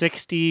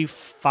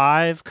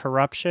 65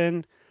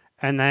 corruption,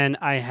 and then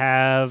I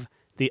have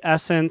the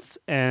essence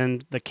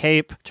and the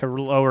cape to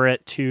lower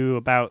it to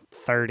about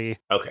 30.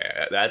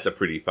 Okay, that's a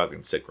pretty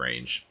fucking sick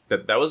range.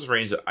 That was a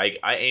range that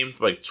I aimed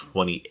for like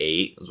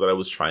 28 is what I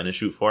was trying to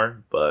shoot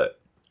for,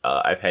 but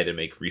I've had to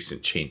make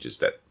recent changes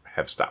that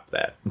have stopped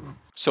that.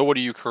 So what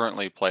do you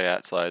currently play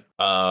at, Slide?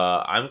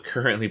 I'm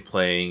currently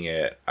playing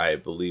at, I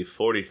believe,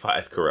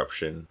 45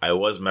 corruption. I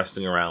was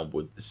messing around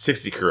with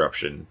 60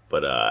 corruption,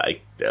 but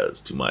that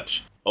was too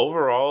much.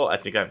 Overall, I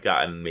think I've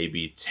gotten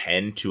maybe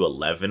 10 to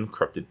 11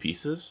 corrupted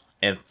pieces,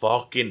 and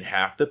fucking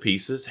half the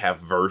pieces have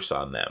verse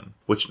on them,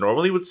 which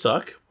normally would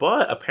suck,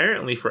 but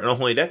apparently for an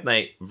Unholy Death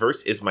Knight,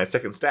 verse is my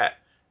second stat,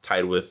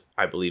 tied with,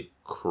 I believe,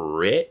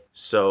 crit.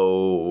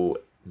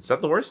 So it's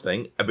not the worst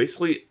thing.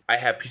 I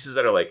have pieces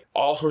that are like,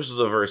 all sources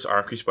of verse are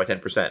increased by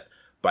 10%,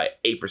 by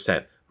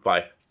 8%,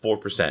 by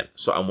 4%.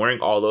 So I'm wearing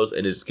all those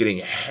and it's getting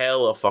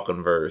hella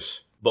fucking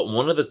verse. But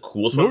one of the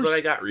coolest ones that I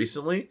got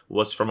recently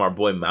was from our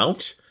boy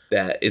Mount.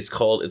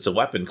 It's a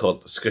weapon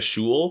called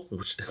Skashul,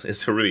 which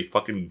is a really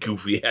fucking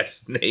goofy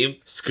ass name.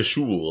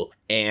 Skashul.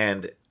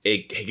 And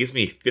it gives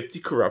me 50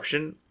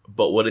 corruption.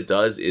 But what it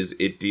does is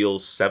it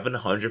deals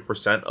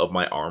 700% of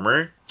my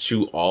armor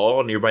to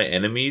all nearby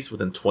enemies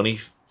within 20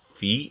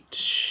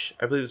 feet,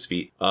 I believe it's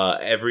feet,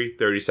 every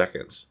 30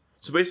 seconds.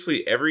 So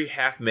basically, every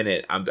half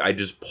minute, I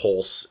just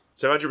pulse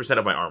 700%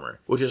 of my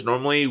armor, which is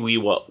normally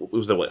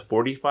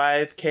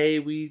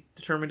 45k we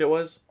determined it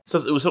was? So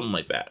it was something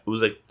like that. It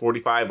was like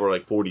 45 or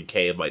like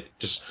 40k of like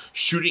just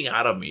shooting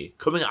out of me,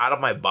 coming out of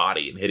my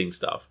body and hitting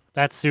stuff.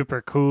 That's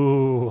super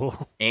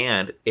cool.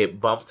 And it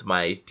bumped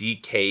my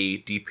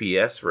DK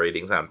DPS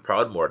ratings on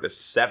Proudmoore to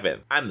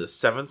 7th. I'm the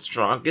 7th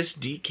strongest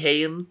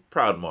DK in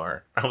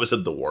Proudmoore. I almost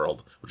said the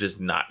world, which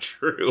is not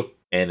true.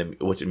 And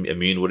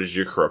Immune, what does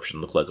your corruption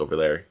look like over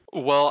there?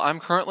 Well, I'm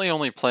currently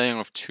only playing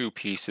with 2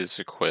 pieces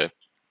equipped.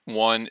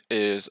 One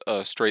is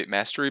a straight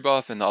mastery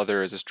buff, and the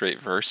other is a straight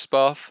verse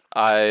buff.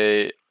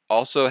 I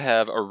also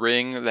have a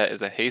ring that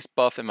is a haste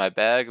buff in my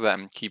bag that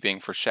I'm keeping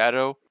for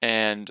Shadow,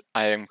 and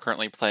I am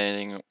currently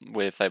playing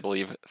with, I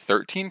believe,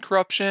 13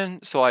 corruption,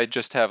 so I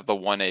just have the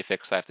 1A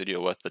fix I have to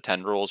deal with, the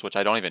tendrils, which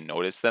I don't even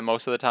notice them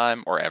most of the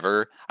time, or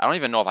ever. I don't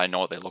even know if I know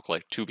what they look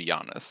like, to be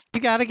honest. You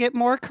gotta get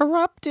more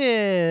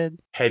corrupted.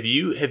 Have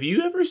you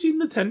ever seen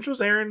the tendrils,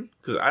 Aaron?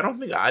 Because I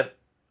don't think I've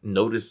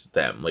noticed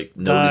them. Like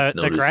noticed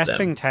The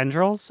grasping them.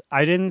 tendrils,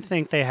 I didn't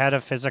think they had a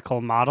physical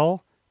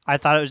model. I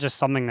thought it was just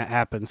something that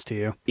happens to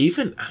you.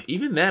 Even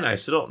then, I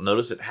still don't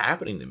notice it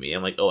happening to me.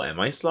 I'm like, oh, am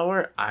I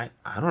slower? I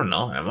don't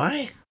know. Am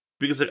I?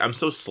 Because like I'm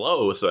so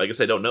slow, so I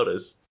guess I don't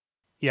notice.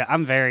 Yeah,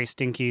 I'm very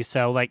stinky,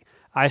 so like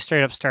I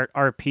straight up start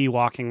RP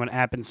walking when it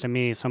happens to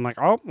me. So I'm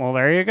like, oh, well,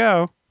 there you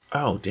go.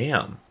 Oh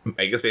damn!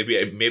 I guess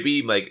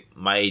maybe like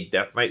my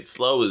Death Knight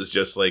slow is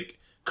just like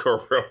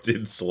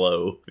corrupted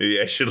slow.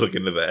 Maybe I should look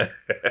into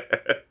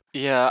that.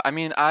 Yeah, I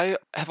mean, I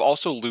have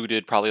also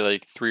looted probably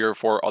like 3 or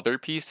 4 other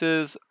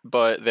pieces,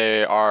 but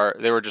they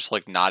were just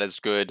like not as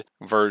good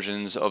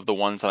versions of the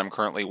ones that I'm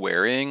currently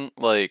wearing.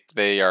 Like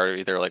they are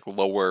either like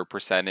lower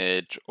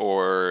percentage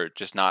or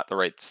just not the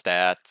right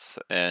stats,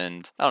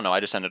 and I don't know, I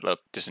just ended up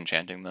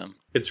disenchanting them.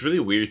 It's really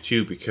weird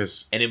too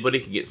because anybody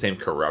can get same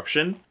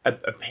corruption.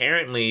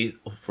 Apparently,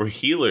 for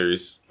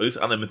healers, at least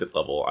on the mythic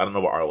level, I don't know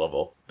about our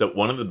level, that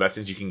one of the best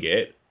things you can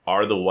get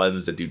are the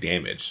ones that do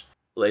damage.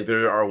 Like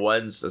there are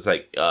ones that's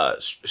like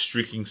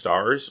streaking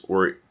stars,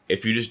 where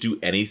if you just do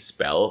any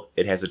spell,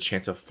 it has a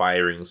chance of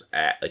firing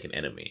at like an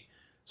enemy.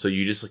 So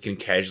you just like, can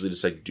casually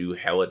just like do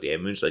hella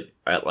damage, like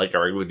at like a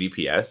regular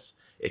DPS,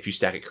 if you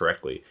stack it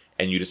correctly,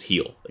 and you just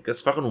heal. Like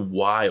that's fucking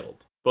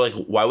wild. But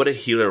like, why would a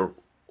healer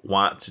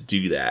want to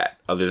do that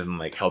other than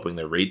like helping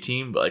their raid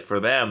team? But like for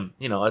them,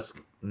 you know,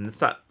 it's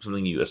not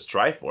something you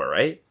strive for,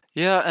 right?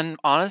 Yeah, and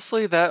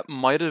honestly, that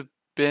might have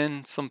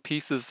been some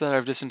pieces that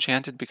I've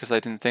disenchanted because I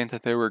didn't think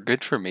that they were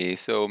good for me,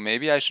 so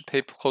maybe I should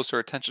pay closer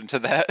attention to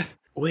that.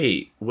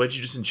 Wait, what'd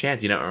you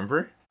disenchant? Do you not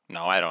remember?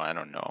 No, I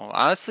don't know.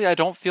 Honestly, I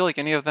don't feel like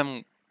any of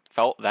them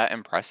felt that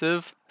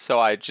impressive, so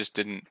I just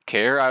didn't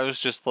care. I was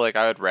just like,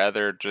 I would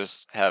rather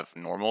just have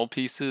normal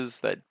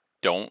pieces that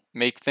don't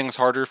make things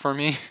harder for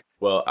me.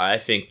 Well, I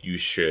think you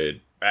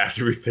should,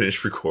 after we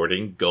finish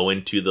recording, go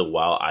into the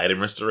WoW item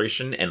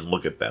restoration and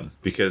look at them.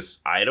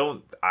 Because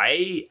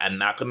I am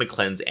not going to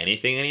cleanse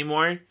anything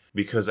anymore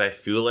because I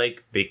feel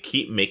like they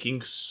keep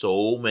making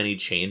so many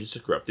changes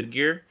to corrupted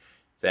gear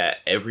that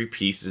every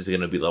piece is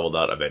going to be leveled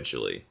out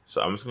eventually.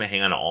 So I'm just going to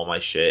hang on to all my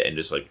shit and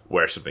just like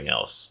wear something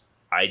else.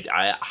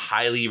 I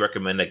highly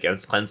recommend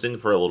against cleansing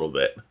for a little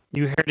bit.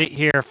 You heard it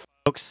here,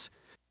 folks.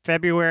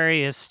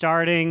 February is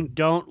starting.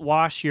 Don't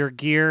wash your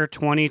gear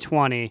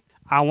 2020.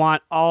 I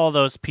want all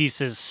those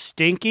pieces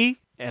stinky,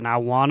 and I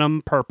want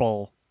them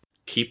purple.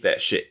 Keep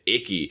that shit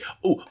icky.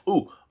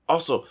 Ooh.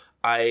 Also,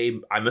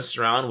 I messed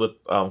around with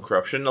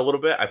corruption a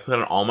little bit. I put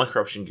on all my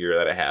corruption gear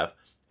that I have,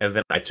 and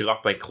then I took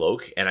off my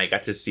cloak, and I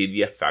got to see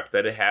the effect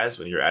that it has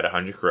when you're at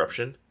 100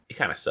 corruption. It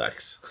kind of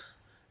sucks.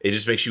 It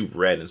just makes you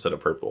red instead of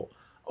purple.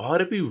 Why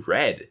would it be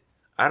red?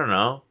 I don't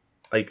know.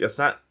 Like, that's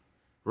not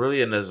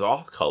really a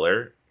N'Zoth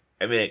color.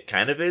 I mean, it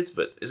kind of is,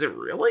 but is it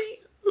really?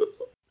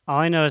 All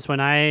I know is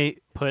when I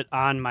put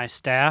on my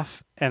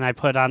staff and I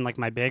put on like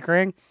my big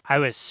ring, I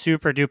was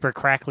super duper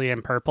crackly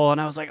and purple,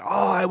 and I was like,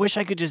 oh, I wish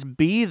I could just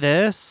be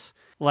this.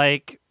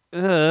 Like,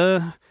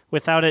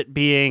 without it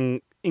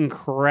being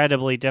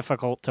incredibly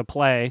difficult to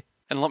play.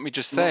 And let me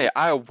just say,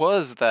 I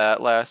was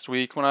that last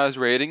week when I was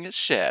raiding at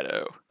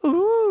Shadow.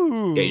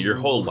 Ooh. Yeah, your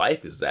whole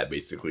life is that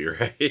basically,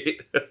 right?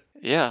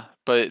 Yeah,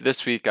 but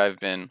this week I've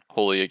been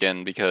holy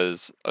again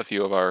because a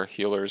few of our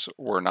healers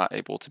were not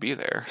able to be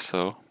there,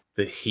 so...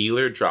 The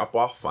healer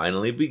drop-off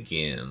finally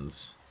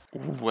begins.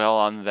 Well,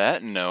 on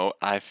that note,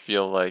 I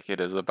feel like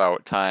it is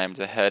about time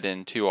to head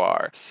into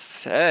our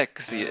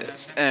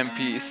sexiest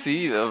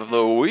NPC of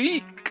the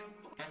week.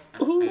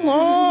 Ooh,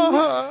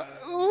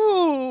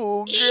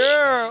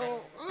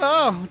 girl.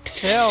 Oh,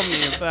 tell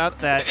me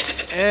about that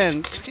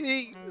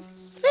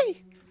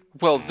NPC.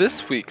 Well,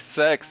 this week's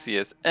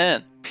sexiest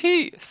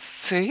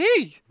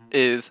NPC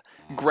is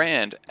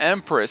Grand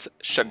Empress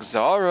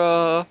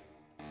Shagzara.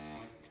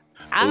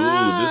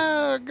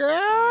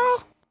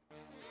 Girl.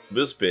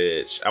 This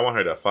bitch, I want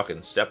her to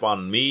fucking step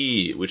on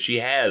me, which she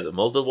has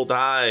multiple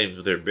times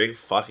with her big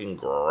fucking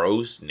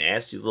gross,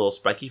 nasty little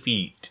spiky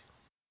feet.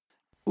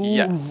 Ooh,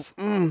 Yes.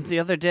 The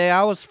other day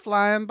I was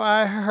flying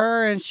by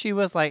her and she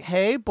was like,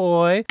 hey,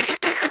 boy.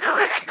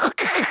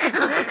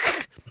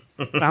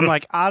 I'm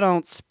like, I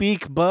don't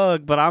speak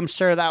bug, but I'm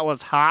sure that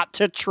was hot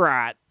to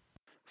trot.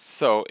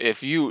 So,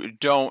 if you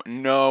don't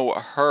know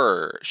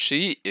her,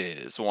 she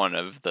is one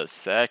of the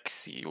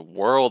sexy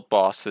world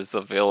bosses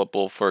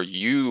available for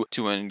you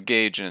to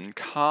engage in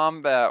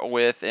combat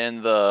with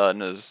in the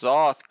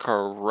N'Zoth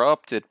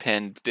corrupted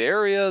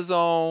Pandaria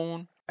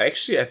zone.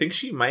 Actually, I think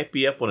she might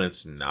be up when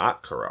it's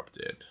not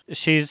corrupted.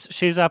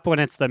 She's up when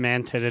it's the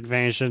Mantid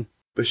invasion.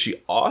 But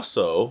she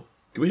also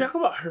Can we talk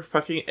about her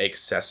fucking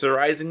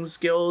accessorizing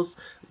skills?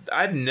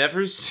 I've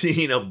never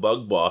seen a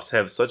bug boss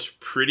have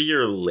such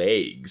prettier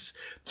legs.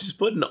 Just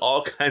putting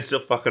all kinds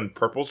of fucking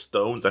purple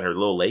stones on her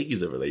little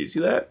leggies over there. You see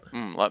that?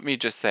 Let me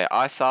just say,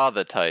 I saw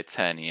the tights,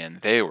 Henny,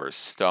 and they were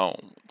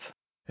stoned.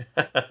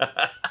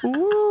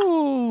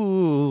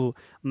 Ooh,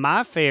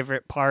 my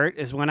favorite part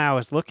is when I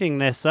was looking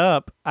this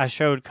up, I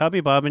showed Cubby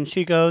Bub and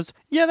she goes,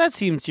 yeah, that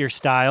seems your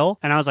style.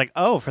 And I was like,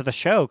 oh, for the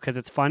show, because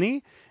it's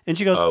funny? And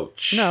she goes,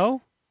 Ouch.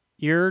 no,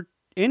 you're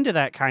into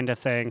that kind of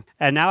thing.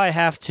 And now I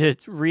have to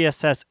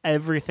reassess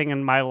everything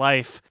in my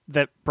life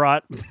that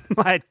brought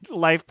my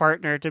life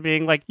partner to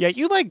being like, yeah,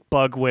 you like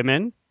bug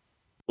women.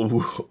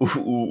 Ooh, ooh,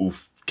 ooh.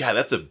 God,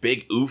 that's a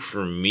big oof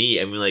for me.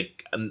 I mean,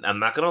 like, I'm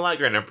not gonna lie,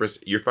 Grand Empress,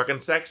 you're fucking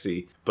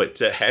sexy, but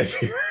to have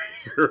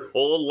your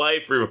whole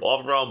life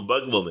revolve around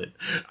Bug Woman,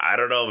 I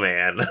don't know,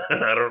 man.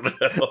 I don't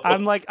know.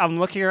 I'm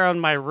looking around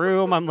my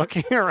room. I'm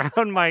looking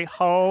around my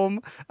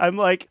home. I'm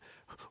like,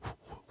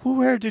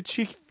 where did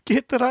she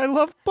get that I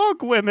love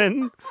bug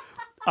women?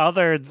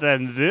 Other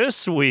than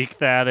this week,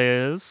 that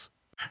is.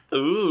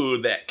 Ooh,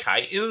 that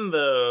chitin,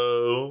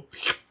 though.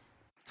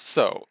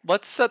 So,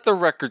 let's set the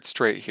record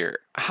straight here.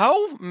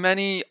 How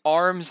many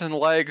arms and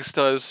legs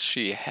does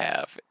she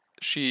have?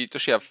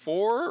 Does she have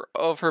 4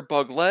 of her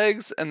bug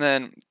legs and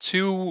then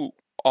 2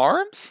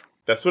 arms?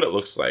 That's what it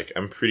looks like.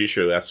 I'm pretty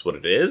sure that's what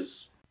it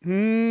is.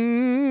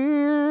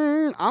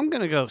 I'm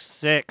going to go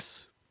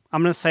 6.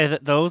 I'm going to say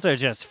that those are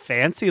just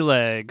fancy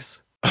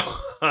legs.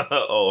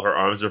 Oh, her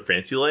arms are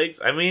fancy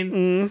legs? I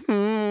mean,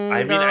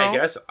 I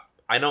guess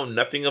I know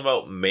nothing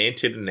about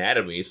mantid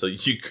anatomy, so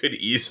you could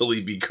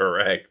easily be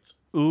correct.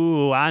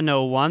 Ooh, I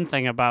know one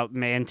thing about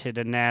mantid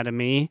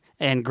anatomy,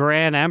 and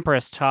Grand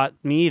Empress taught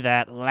me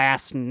that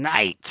last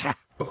night.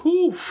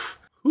 Who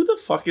the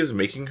fuck is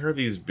making her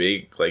these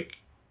big,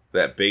 like,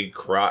 that big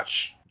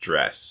crotch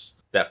dress?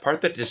 That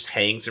part that just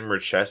hangs from her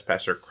chest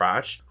past her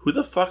crotch? Who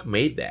the fuck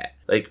made that?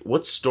 Like,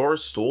 what store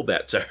stole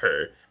that to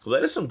her?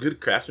 That is some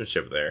good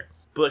craftsmanship there.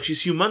 But, like,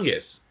 she's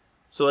humongous.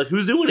 So, like,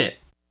 who's doing it?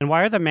 And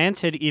why are the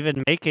mantid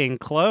even making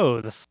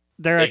clothes?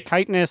 They're a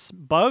chitinous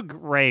bug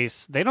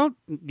race. They don't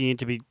need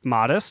to be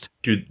modest.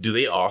 Do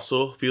they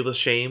also feel the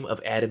shame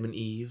of Adam and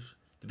Eve?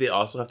 Do they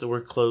also have to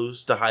wear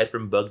clothes to hide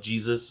from Bug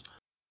Jesus?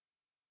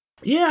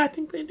 Yeah, I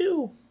think they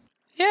do.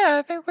 Yeah,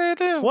 I think they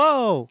do.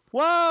 Whoa!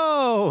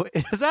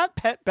 Is that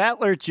Pet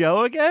Battler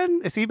Joe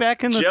again? Is he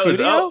back in the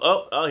studio?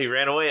 Oh, he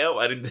ran away.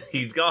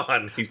 He's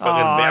gone. He's fucking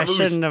I vamoosed.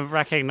 shouldn't have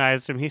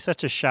recognized him. He's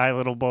such a shy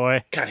little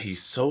boy. God,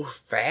 he's so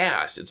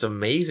fast. It's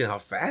amazing how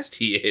fast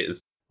he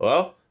is.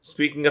 Well,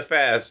 speaking of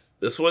fast,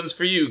 this one's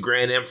for you,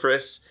 Grand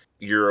Empress.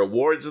 Your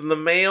awards in the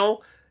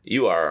mail.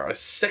 You are our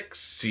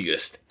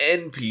sexiest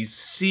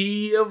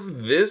NPC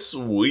of this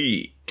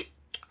week.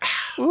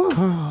 Ooh,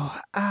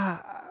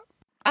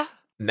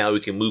 Now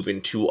we can move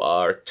into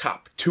our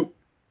top 2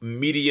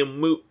 medium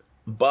moot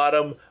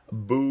bottom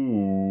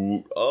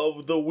boot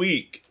of the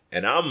week.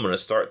 And I'm going to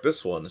start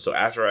this one. So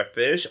after I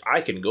finish, I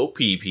can go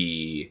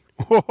pee-pee.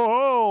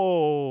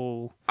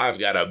 whoa! I've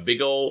got a big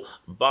ol'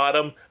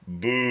 bottom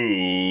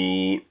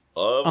boot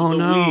of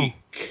the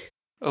week.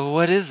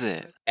 What is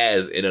it?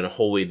 As in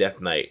Unholy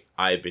Death Night,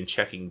 I've been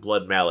checking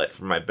Blood Mallet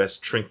for my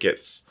best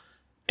trinkets.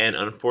 And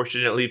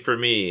unfortunately for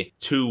me,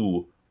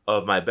 2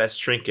 of my best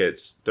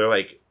trinkets, they're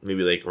like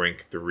maybe like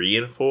rank 3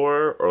 and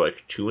 4 or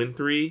like 2 and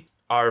 3,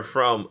 are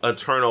from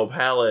Eternal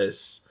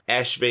Palace.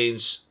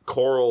 Ashvane's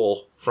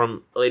Coral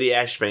from Lady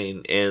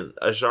Ashvane and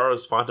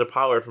Ajara's Font of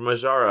Power from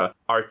Ajara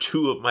are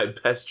 2 of my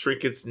best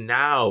trinkets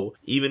now,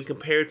 even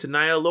compared to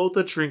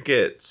Nyalotha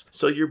trinkets.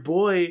 So your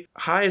boy,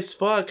 high as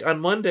fuck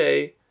on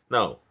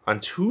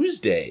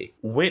Tuesday,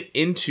 went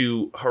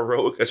into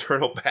Heroic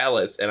Eternal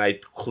Palace and I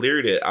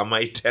cleared it on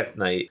my death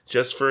night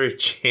just for a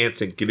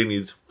chance at getting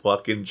these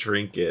fucking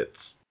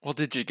trinkets. Well,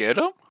 did you get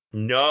them?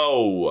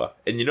 No.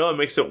 And you know what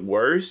makes it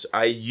worse?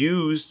 I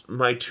used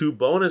my 2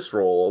 bonus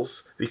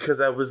rolls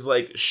because I was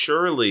like,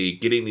 surely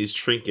getting these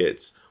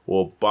trinkets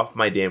will buff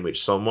my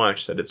damage so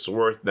much that it's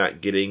worth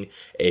not getting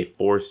a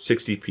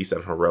 460 piece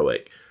on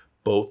Heroic.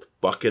 Both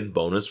fucking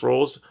bonus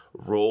rolls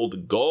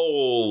rolled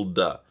gold.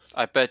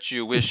 I bet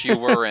you wish you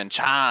were in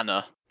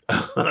China.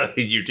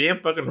 You're damn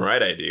fucking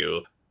right I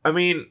do. I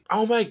mean,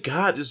 oh my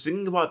god, just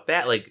thinking about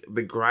that, like,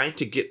 the grind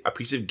to get a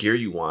piece of gear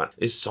you want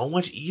is so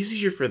much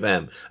easier for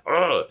them.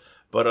 Ugh.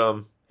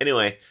 But,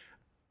 anyway,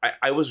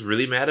 I was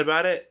really mad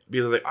about it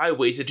because, like, I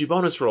wasted 2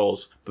 bonus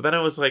rolls. But then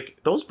I was like,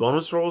 those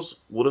bonus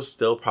rolls would have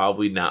still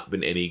probably not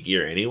been any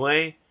gear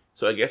anyway.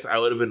 So I guess I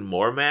would have been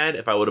more mad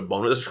if I would have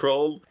bonus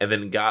rolled and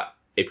then got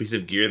a piece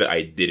of gear that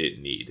I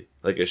didn't need.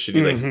 Like a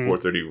shitty, like,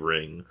 430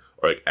 ring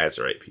or, like,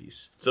 Azurite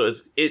piece. So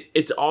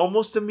it's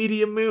almost a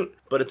medium moot,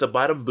 but it's a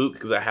bottom boot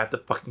because I have to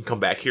fucking come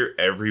back here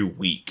every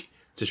week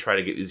to try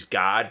to get these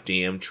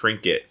goddamn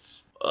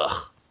trinkets.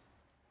 Ugh.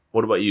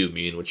 What about you,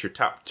 Mean? What's your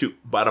top 2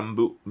 bottom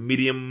boot,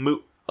 medium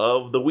moot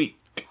of the week?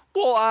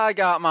 Well, I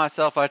got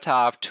myself a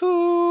top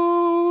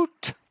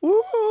toot.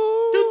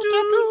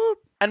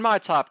 And my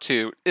top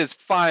 2 is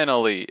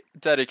finally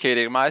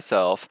dedicating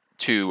myself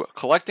to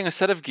collecting a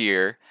set of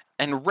gear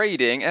and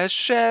raiding as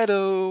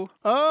Shadow.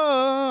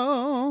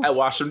 Oh. I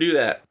watched him do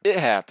that. It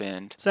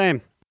happened.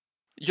 Same.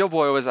 Yo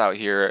boy was out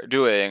here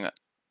doing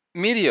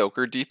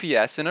mediocre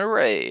DPS in a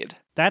raid.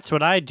 That's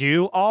what I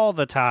do all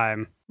the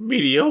time.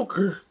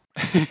 Mediocre.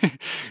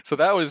 So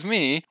that was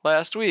me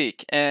last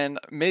week, and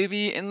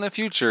maybe in the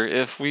future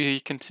if we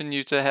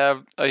continue to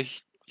have a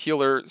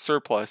healer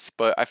surplus,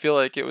 but I feel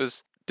like it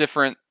was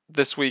different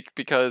this week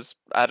because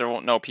I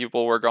don't know,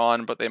 people were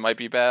gone, but they might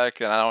be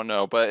back, and I don't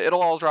know, but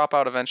it'll all drop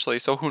out eventually,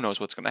 so who knows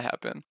what's going to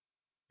happen.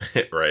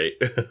 Right.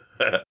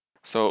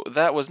 So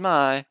that was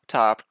my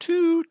top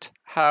toot.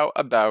 How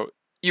about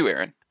you,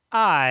 Aaron?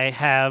 I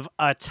have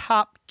a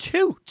top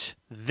toot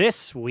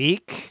this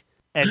week.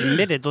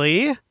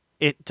 Admittedly,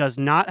 it does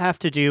not have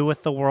to do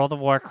with the World of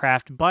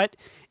Warcraft, but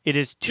it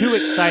is too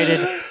excited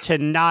to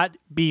not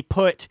be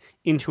put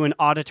into an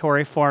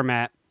auditory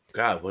format.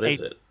 God, what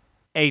is it?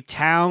 A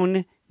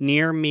town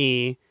near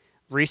me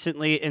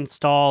recently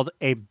installed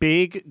a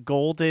big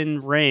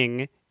golden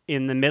ring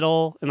in the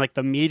middle, in like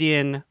the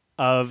median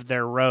of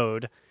their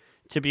road,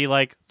 to be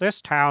like,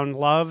 this town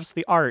loves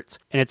the arts.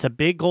 And it's a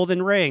big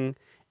golden ring.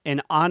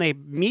 And on a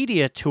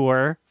media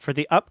tour for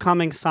the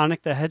upcoming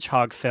Sonic the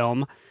Hedgehog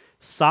film,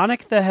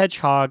 Sonic the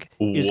Hedgehog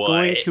is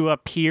going to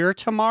appear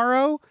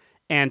tomorrow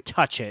and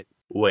touch it.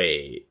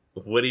 Wait,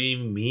 what do you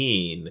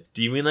mean?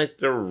 Do you mean like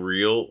the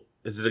real...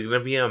 Is it going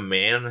to be a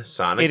man in a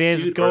Sonic It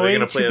is suit? Or are they going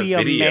gonna play to be a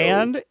video?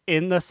 man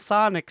in the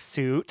Sonic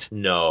suit,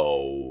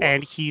 No.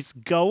 and he's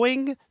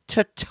going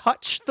to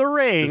touch the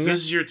ring. This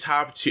is your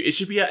top two. It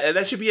should be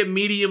that should be a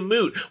medium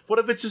moot. What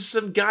if it's just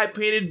some guy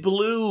painted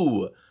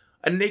blue?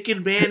 A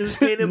naked man who's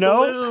painted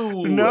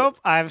blue? Nope.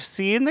 I've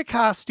seen the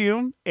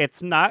costume.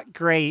 It's not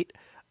great,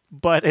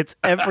 but it's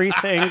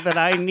everything that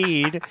I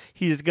need.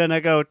 He's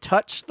gonna go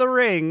touch the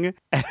ring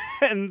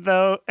and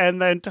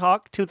then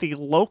talk to the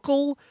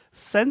local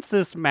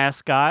census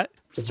mascot,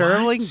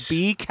 Sterling What?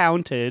 B.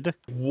 Counted.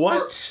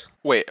 What?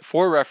 Wait,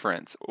 for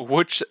reference,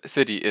 which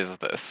city is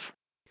this?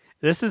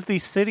 This is the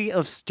city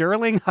of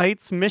Sterling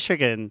Heights,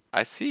 Michigan.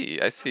 I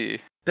see.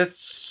 That's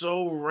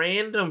so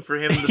random for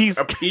him to He's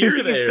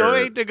appear there. He's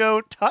going to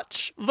go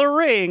touch the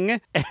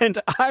ring, and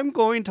I'm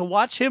going to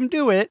watch him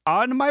do it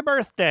on my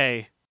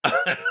birthday.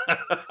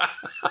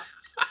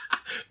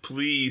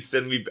 Please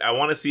send me. I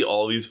want to see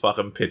all these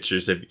fucking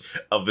pictures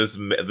of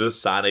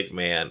this Sonic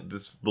man,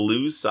 this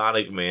blue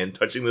Sonic man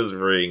touching this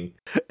ring.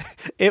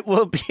 It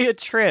will be a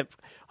trip.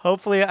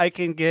 Hopefully, I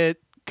can get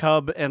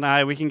Cub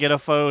and we can get a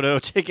photo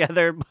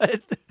together.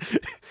 But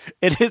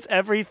it is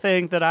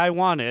everything that I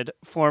wanted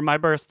for my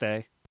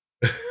birthday.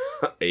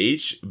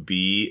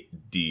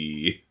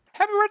 HBD.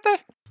 Happy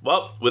birthday!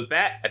 Well, with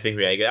that, I think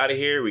we gotta get out of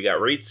here. We got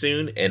raid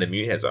soon, and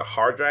Immune has a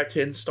hard drive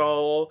to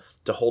install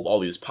to hold all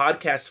these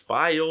podcast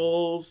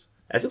files.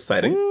 That's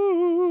exciting.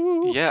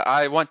 Ooh. Yeah,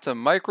 I went to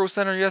Micro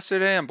Center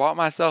yesterday and bought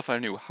myself a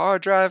new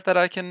hard drive that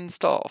I can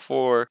install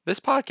for this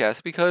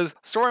podcast because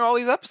storing all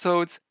these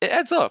episodes, it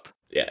adds up.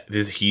 Yeah,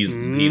 he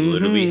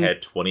literally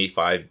had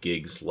 25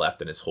 gigs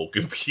left in his whole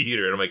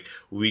computer, and I'm like,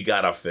 we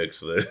gotta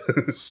fix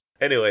this.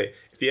 Anyway,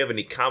 if you have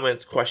any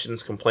comments,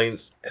 questions,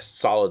 complaints, a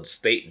solid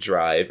state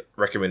drive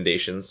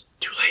recommendations,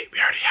 too late, we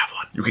already have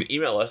one. You can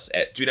email us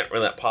at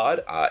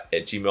donotrelentlpod at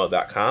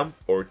gmail.com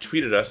or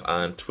tweet at us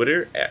on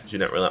Twitter at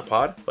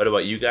donotrelentlpod. What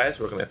about you guys?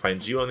 Where can I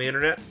find you on the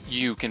internet?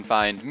 You can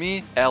find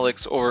me,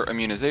 Alex or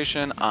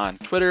Immunization, on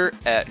Twitter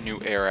at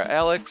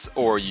NewEraAlex,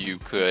 or you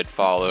could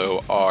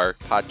follow our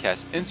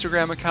podcast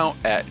Instagram account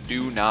at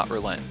Do Not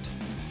Relent.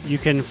 You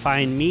can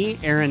find me,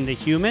 Aaron the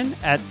Human,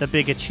 at The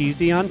Big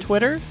Acheesy on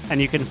Twitter, and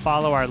you can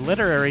follow our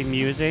literary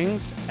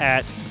musings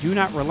at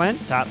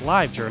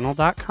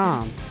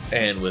donotrelent.livejournal.com.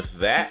 And with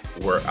that,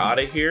 we're out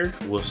of here.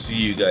 We'll see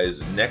you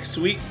guys next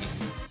week.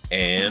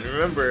 And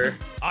remember,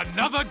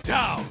 Another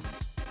down.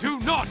 Do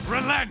not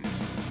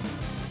relent.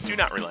 Do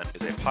Not Relent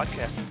is a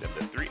podcast within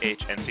the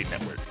 3HNC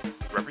network,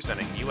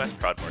 representing U.S.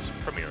 Proudmoore's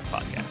premier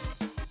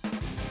podcasts.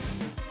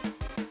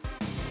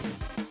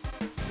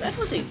 That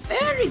was a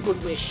very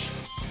good wish.